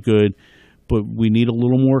relatively good, but we need a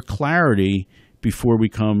little more clarity before we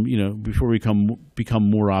become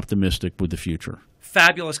more optimistic with the future.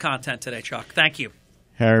 Fabulous content today, Chuck. Thank you.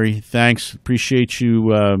 Harry, thanks. Appreciate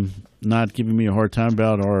you not giving me a hard time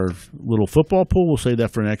about our little football pool. We'll save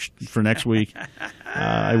that for next week.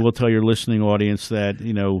 I will tell your listening audience that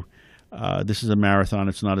this is a marathon;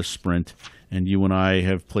 it's not a sprint. And you and I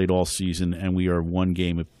have played all season, and we are one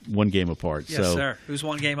game apart. Yes, sir. Who's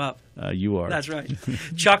one game up? You are. That's right.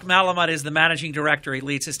 Chuck Malamut is the managing director. He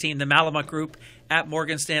leads his team, the Malamut Group, at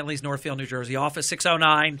Morgan Stanley's Northfield, New Jersey office,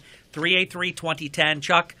 609-383-2010.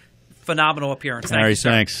 Chuck, phenomenal appearance. Thank Harry, you,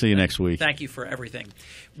 sir. Thanks. See you next week. Thank you for everything.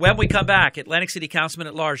 When we come back, Atlantic City Councilman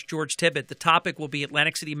at Large George Tibbett. The topic will be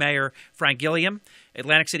Atlantic City Mayor Frank Gilliam,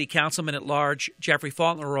 Atlantic City Councilman at Large Jeffrey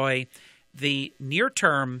Fauntleroy, the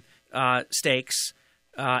near-term stakes.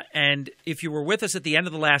 And if you were with us at the end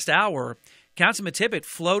of the last hour, Councilman Tibbett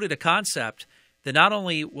floated a concept that not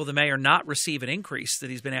only will the mayor not receive an increase that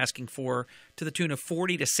he's been asking for to the tune of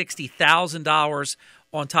 $40,000 to $60,000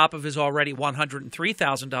 on top of his already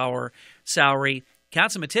 $103,000 salary,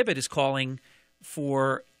 Councilman Tibbett is calling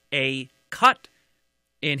for a cut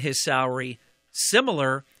in his salary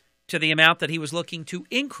similar to the amount that he was looking to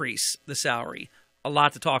increase the salary. A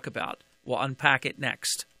lot to talk about. We'll unpack it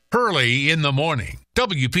next. Early in the morning,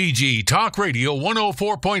 WPG Talk Radio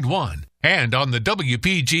 104.1 and on the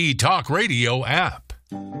WPG Talk Radio app.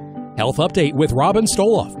 Health Update with Robin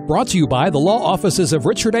Stoloff, brought to you by the law offices of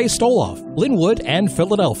Richard A. Stoloff, Linwood, and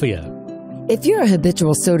Philadelphia. If you're a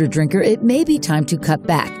habitual soda drinker, it may be time to cut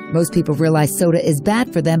back. Most people realize soda is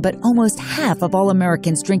bad for them, but almost half of all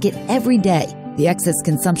Americans drink it every day. The excess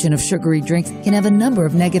consumption of sugary drinks can have a number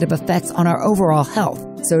of negative effects on our overall health.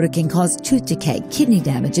 Soda can cause tooth decay, kidney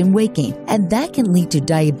damage, and weight gain, and that can lead to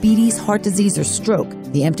diabetes, heart disease, or stroke.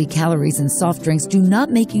 The empty calories in soft drinks do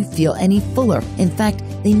not make you feel any fuller. In fact,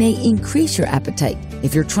 they may increase your appetite.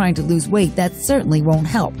 If you're trying to lose weight, that certainly won't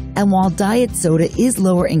help. And while diet soda is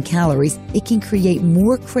lower in calories, it can create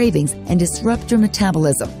more cravings and disrupt your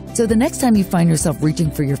metabolism. So the next time you find yourself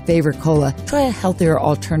reaching for your favorite cola, try a healthier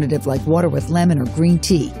alternative like water with lemon or green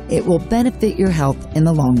tea. It will benefit your health in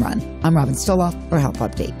the long run. I'm Robin Stoloff for Health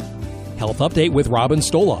Update. Health Update with Robin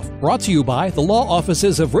Stoloff, brought to you by the law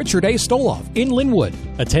offices of Richard A. Stoloff in Linwood.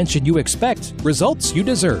 Attention you expect, results you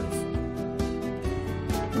deserve.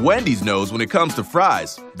 Wendy's knows when it comes to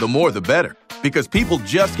fries, the more the better. Because people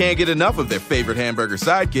just can't get enough of their favorite hamburger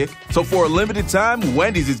sidekick. So for a limited time,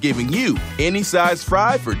 Wendy's is giving you any size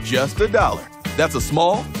fry for just $1. That's a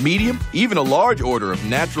small, medium, even a large order of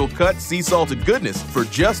natural cut sea salted goodness for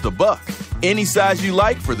just $1. Any size you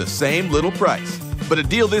like for the same little price. But a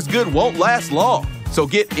deal this good won't last long. So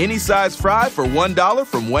get any size fry for $1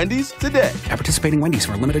 from Wendy's today. At participating Wendy's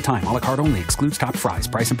for a limited time. A la carte only. Excludes top fries.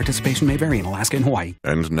 Price and participation may vary in Alaska and Hawaii.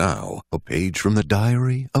 And now, a page from the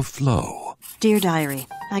diary of Flo. Dear Diary,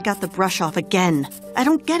 I got the brush off again. I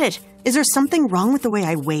don't get it. Is there something wrong with the way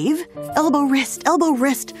I wave? Elbow, wrist, elbow,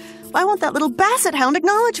 wrist. Why won't that little basset hound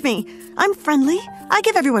acknowledge me? I'm friendly. I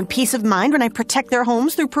give everyone peace of mind when I protect their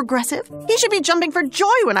homes through Progressive. He should be jumping for joy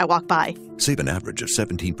when I walk by. Save an average of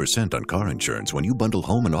 17% on car insurance when you bundle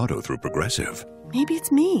home and auto through Progressive. Maybe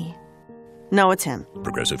it's me. No, it's him.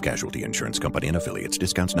 Progressive Casualty Insurance Company and Affiliates.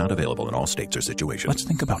 Discounts not available in all states or situations. Let's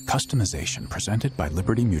think about customization presented by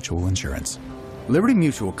Liberty Mutual Insurance. Liberty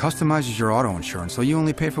Mutual customizes your auto insurance so you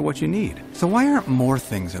only pay for what you need. So why aren't more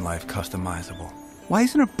things in life customizable? Why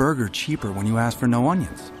isn't a burger cheaper when you ask for no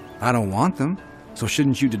onions? I don't want them. So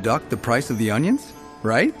shouldn't you deduct the price of the onions?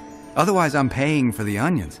 Right? Otherwise, I'm paying for the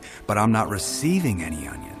onions, but I'm not receiving any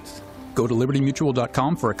onions. Go to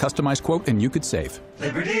libertymutual.com for a customized quote and you could save.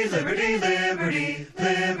 Liberty, liberty, liberty,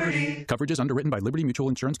 liberty. Coverage is underwritten by Liberty Mutual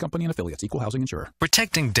Insurance Company and Affiliates. Equal housing insurer.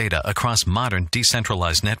 Protecting data across modern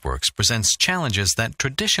decentralized networks presents challenges that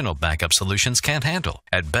traditional backup solutions can't handle.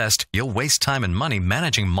 At best, you'll waste time and money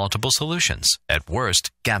managing multiple solutions. At worst,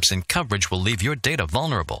 gaps in coverage will leave your data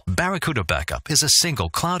vulnerable. Barracuda Backup is a single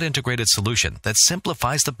cloud-integrated solution that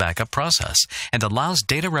simplifies the backup process and allows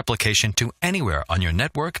data replication to anywhere on your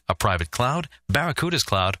network, a private cloud, Barracuda's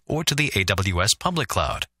cloud, or to the AWS public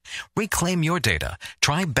cloud. Reclaim your data.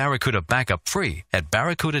 Try Barracuda Backup free at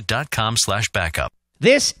barracuda.com/backup.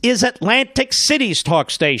 This is Atlantic City's talk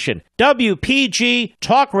station, WPG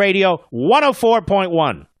Talk Radio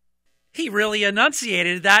 104.1. He really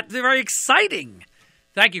enunciated that. They're very exciting.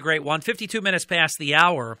 Thank you, Great One. 52 minutes past the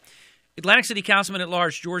hour. Atlantic City Councilman at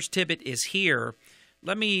Large George Tibbett is here.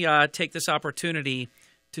 Let me take this opportunity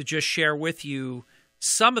to just share with you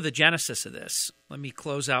some of the genesis of this. Let me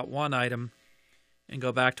close out one item and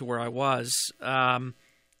go back to where I was.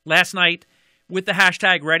 Last night, with the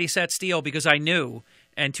hashtag Ready, Set, Steal, because I knew,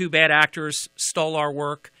 and two bad actors stole our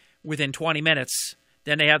work within 20 minutes.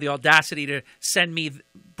 Then they have the audacity to send me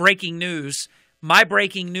breaking news, my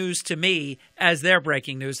breaking news to me as their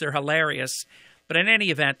breaking news. They're hilarious. But in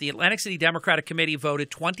any event, the Atlantic City Democratic Committee voted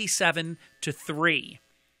 27-3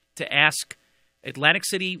 to ask Atlantic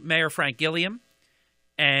City Mayor Frank Gilliam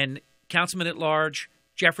and Councilman at Large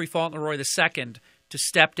Jeffrey Fauntleroy II to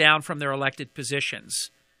step down from their elected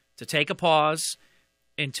positions, to take a pause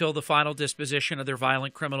until the final disposition of their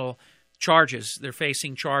violent criminal charges. They're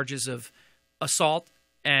facing charges of assault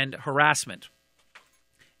and harassment.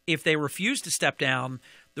 If they refuse to step down,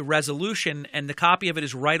 the resolution, and the copy of it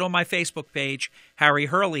is right on my Facebook page, Harry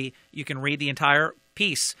Hurley, you can read the entire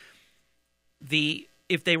piece.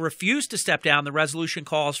 If they refuse to step down, the resolution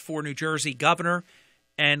calls for New Jersey governor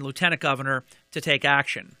and lieutenant governor to take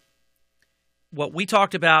action. What we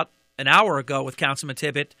talked about an hour ago with Councilman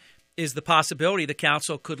Tibbett is the possibility the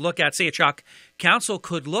council could look at, see it, Chuck, council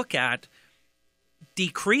could look at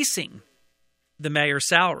decreasing the mayor's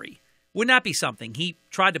salary. Wouldn't that be something? He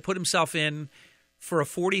tried to put himself in for a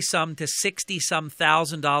 $40-some to $60-some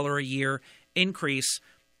thousand a year increase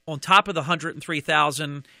on top of the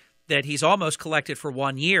 $103,000 that he's almost collected for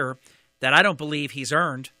 1 year that I don't believe he's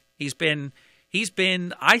earned. He's been,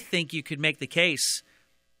 I think you could make the case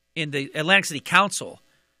in the Atlantic City Council,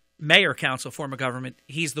 mayor council form of government,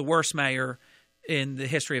 he's the worst mayor in the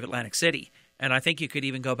history of Atlantic City. And I think you could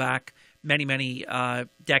even go back many, many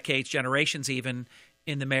decades, generations even,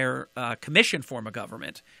 in the mayor commission form of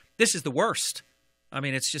government. This is the worst. I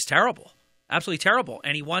mean, it's just terrible, absolutely terrible.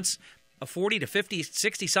 And he wants a $40 to $50,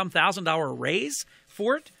 $60-some thousand raise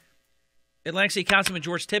for it. Atlantic City Councilman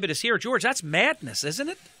George Tibbett is here. George, that's madness, isn't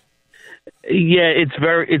it? Yeah, it's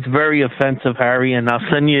very offensive, Harry, and I'll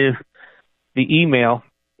send you the email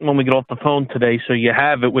when we get off the phone today, so you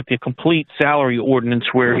have it with the complete salary ordinance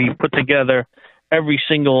where he put together every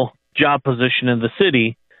single job position in the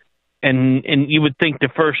city, and you would think the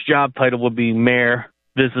first job title would be mayor,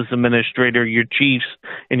 business administrator, your chiefs,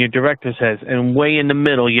 and your director's heads, and way in the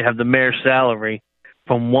middle you have the mayor's salary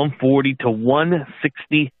from $140 to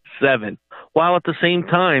 $167, while at the same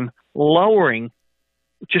time lowering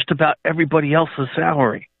just about everybody else's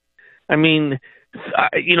salary. I mean,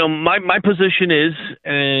 my position is,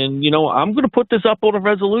 and, I'm going to put this up on a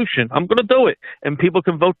resolution. I'm going to do it, and people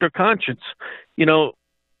can vote their conscience. 7%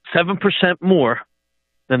 more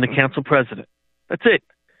than the council president. That's it.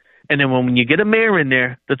 And then when you get a mayor in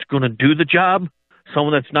there that's going to do the job,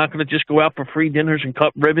 someone that's not going to just go out for free dinners and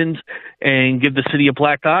cut ribbons and give the city a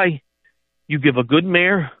black eye, you give a good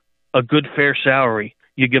mayor a good, fair salary.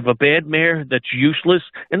 You give a bad mayor that's useless.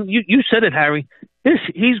 And you said it, Harry.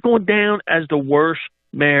 He's going down as the worst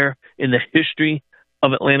mayor in the history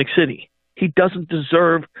of Atlantic City. He doesn't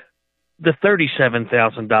deserve the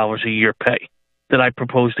 $37,000 a year pay that I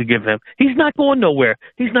propose to give him. He's not going nowhere.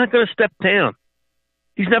 He's not going to step down.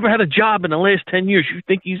 He's never had a job in the last 10 years. You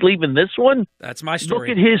think he's leaving this one? That's my story.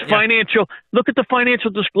 Look at his look at the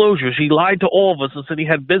financial disclosures. He lied to all of us and said he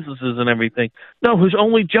had businesses and everything. No, his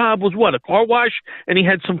only job was what? A car wash, and he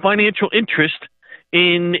had some financial interest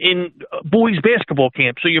in boys basketball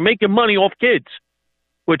camp. So you're making money off kids,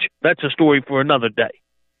 which that's a story for another day.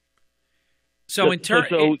 So in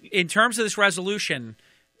terms of this resolution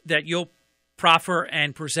that you'll proffer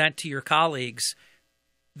and present to your colleagues,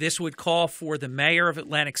 this would call for the mayor of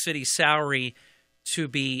Atlantic City's salary to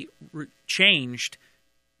be changed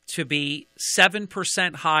to be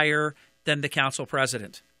 7% higher than the council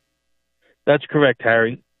president. That's correct,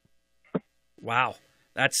 Harry. Wow,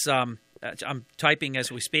 that's I'm typing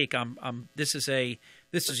as we speak. This is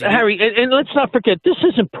Harry, and let's not forget, this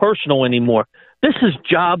isn't personal anymore. This is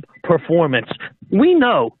job performance. We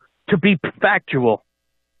know, to be factual,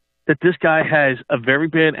 that this guy has a very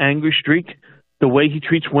bad anger streak, the way he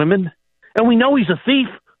treats women, and we know he's a thief.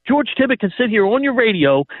 George Tibbett can sit here on your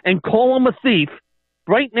radio and call him a thief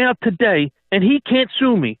right now today, and he can't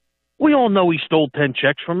sue me. We all know he stole 10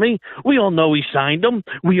 checks from me. We all know he signed them.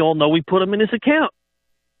 We all know he put them in his account.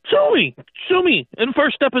 Sue me. And the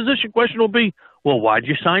first deposition question will be, well, why'd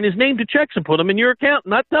you sign his name to checks and put them in your account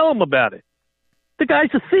and not tell him about it? The guy's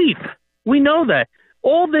a thief. We know that.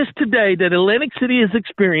 All this today that Atlantic City has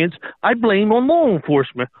experienced, I blame on law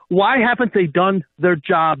enforcement. Why haven't they done their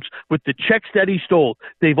jobs with the checks that he stole?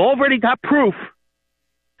 They've already got proof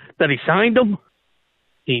that he signed them,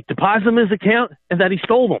 he deposited them in his account, and that he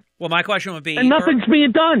stole them. Well, my question would be... And nothing's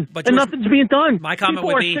being done. Nothing's being done. My comment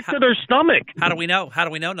People would be... People are sick to their stomach. How do we know? How do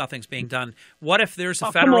we know nothing's being done? What if there's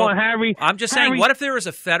a federal... Come on, Harry. I'm just saying, what if there is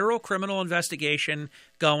a federal criminal investigation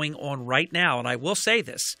going on right now? And I will say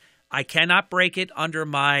this. I cannot break it under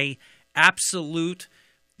my absolute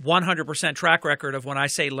 100% track record of when I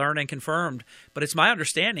say learn and confirmed. But it's my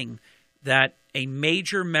understanding that a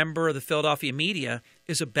major member of the Philadelphia media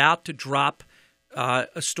is about to drop a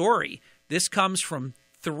story. This comes from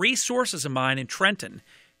 3 sources of mine in Trenton,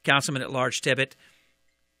 Councilman at Large Tibbett,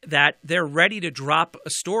 that they're ready to drop a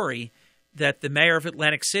story that the mayor of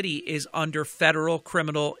Atlantic City is under federal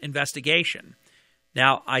criminal investigation.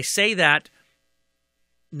 Now, I say that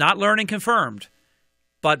not learned and confirmed,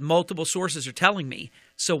 but multiple sources are telling me.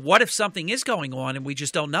 So what if something is going on and we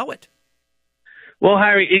just don't know it? Well,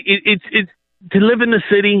 Harry, it's to live in the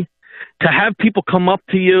city, to have people come up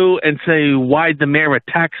to you and say, why'd the mayor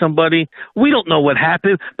attack somebody? We don't know what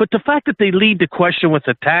happened, but the fact that they lead the question with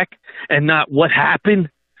attack and not what happened,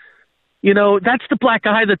 that's the black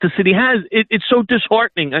eye that the city has. It's so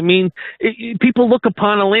disheartening. I mean, people look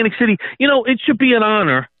upon Atlantic City. It should be an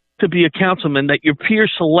honor to be a councilman that your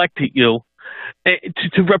peers selected you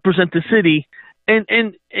to represent the city, and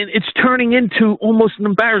it's turning into almost an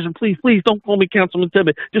embarrassment. Please don't call me Councilman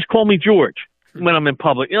Tibbett. Just call me George when I'm in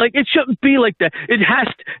public. It shouldn't be like that.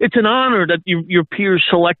 It's an honor that your peers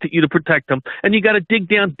selected you to protect them, and you got to dig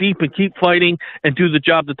down deep and keep fighting and do the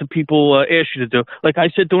job that the people asked you to do. Like I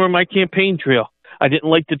said during my campaign trail, I didn't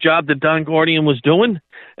like the job that Don Guardian was doing,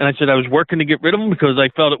 and I said I was working to get rid of him because I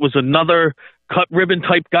felt it was another cut ribbon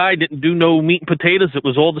type guy, didn't do no meat and potatoes. It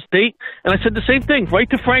was all the state. And I said the same thing right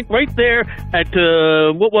to Frank right there at,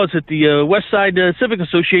 the West Side Civic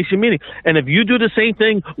Association meeting. And if you do the same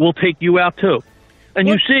thing, we'll take you out too. And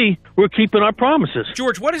you see, we're keeping our promises.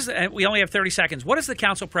 George, what is we only have 30 seconds. What is the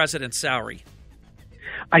council president's salary?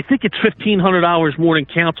 I think it's $1,500 more than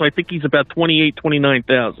council. I think he's about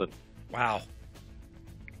 $28,000-$29,000. Wow.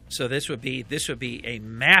 So this would be a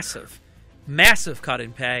massive cut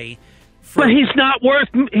in pay. But he's not worth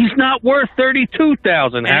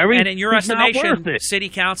 $32,000, Harry. And in your he's estimation, City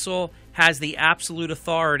Council has the absolute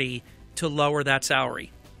authority to lower that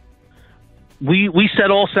salary. We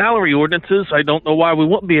set all salary ordinances. I don't know why we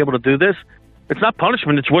wouldn't be able to do this. It's not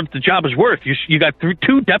punishment. It's what the job is worth. You got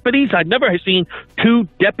two deputies. I've never seen two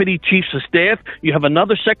deputy chiefs of staff. You have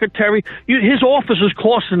another secretary. His office is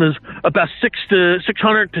costing us about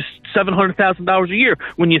 $600,000 to $700,000 a year.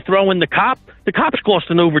 When you throw in the cop's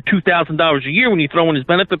costing over $2,000 a year. When you throw in his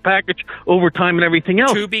benefit package, overtime, and everything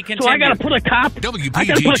else. To be continued. So I got to put a cop. WPGG I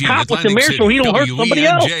got to put a cop with the mayor so he don't hurt somebody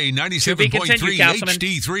else. WENJ 97.3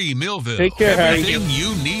 HD3 Millville. Take care, Harry. Everything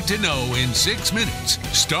you need to know in 6 minutes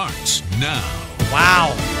starts now.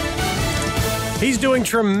 Wow. He's doing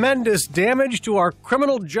tremendous damage to our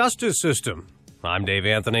criminal justice system. I'm Dave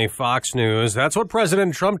Anthony, Fox News. That's what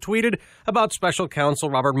President Trump tweeted about special counsel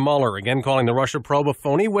Robert Mueller, again calling the Russia probe a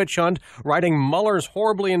phony witch hunt, writing Mueller's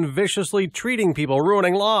horribly and viciously treating people,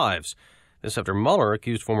 ruining lives. This after Mueller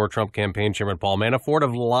accused former Trump campaign chairman Paul Manafort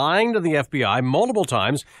of lying to the FBI multiple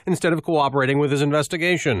times instead of cooperating with his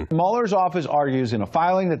investigation. Mueller's office argues in a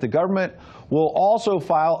filing that the government will also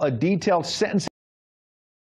file a detailed sentencing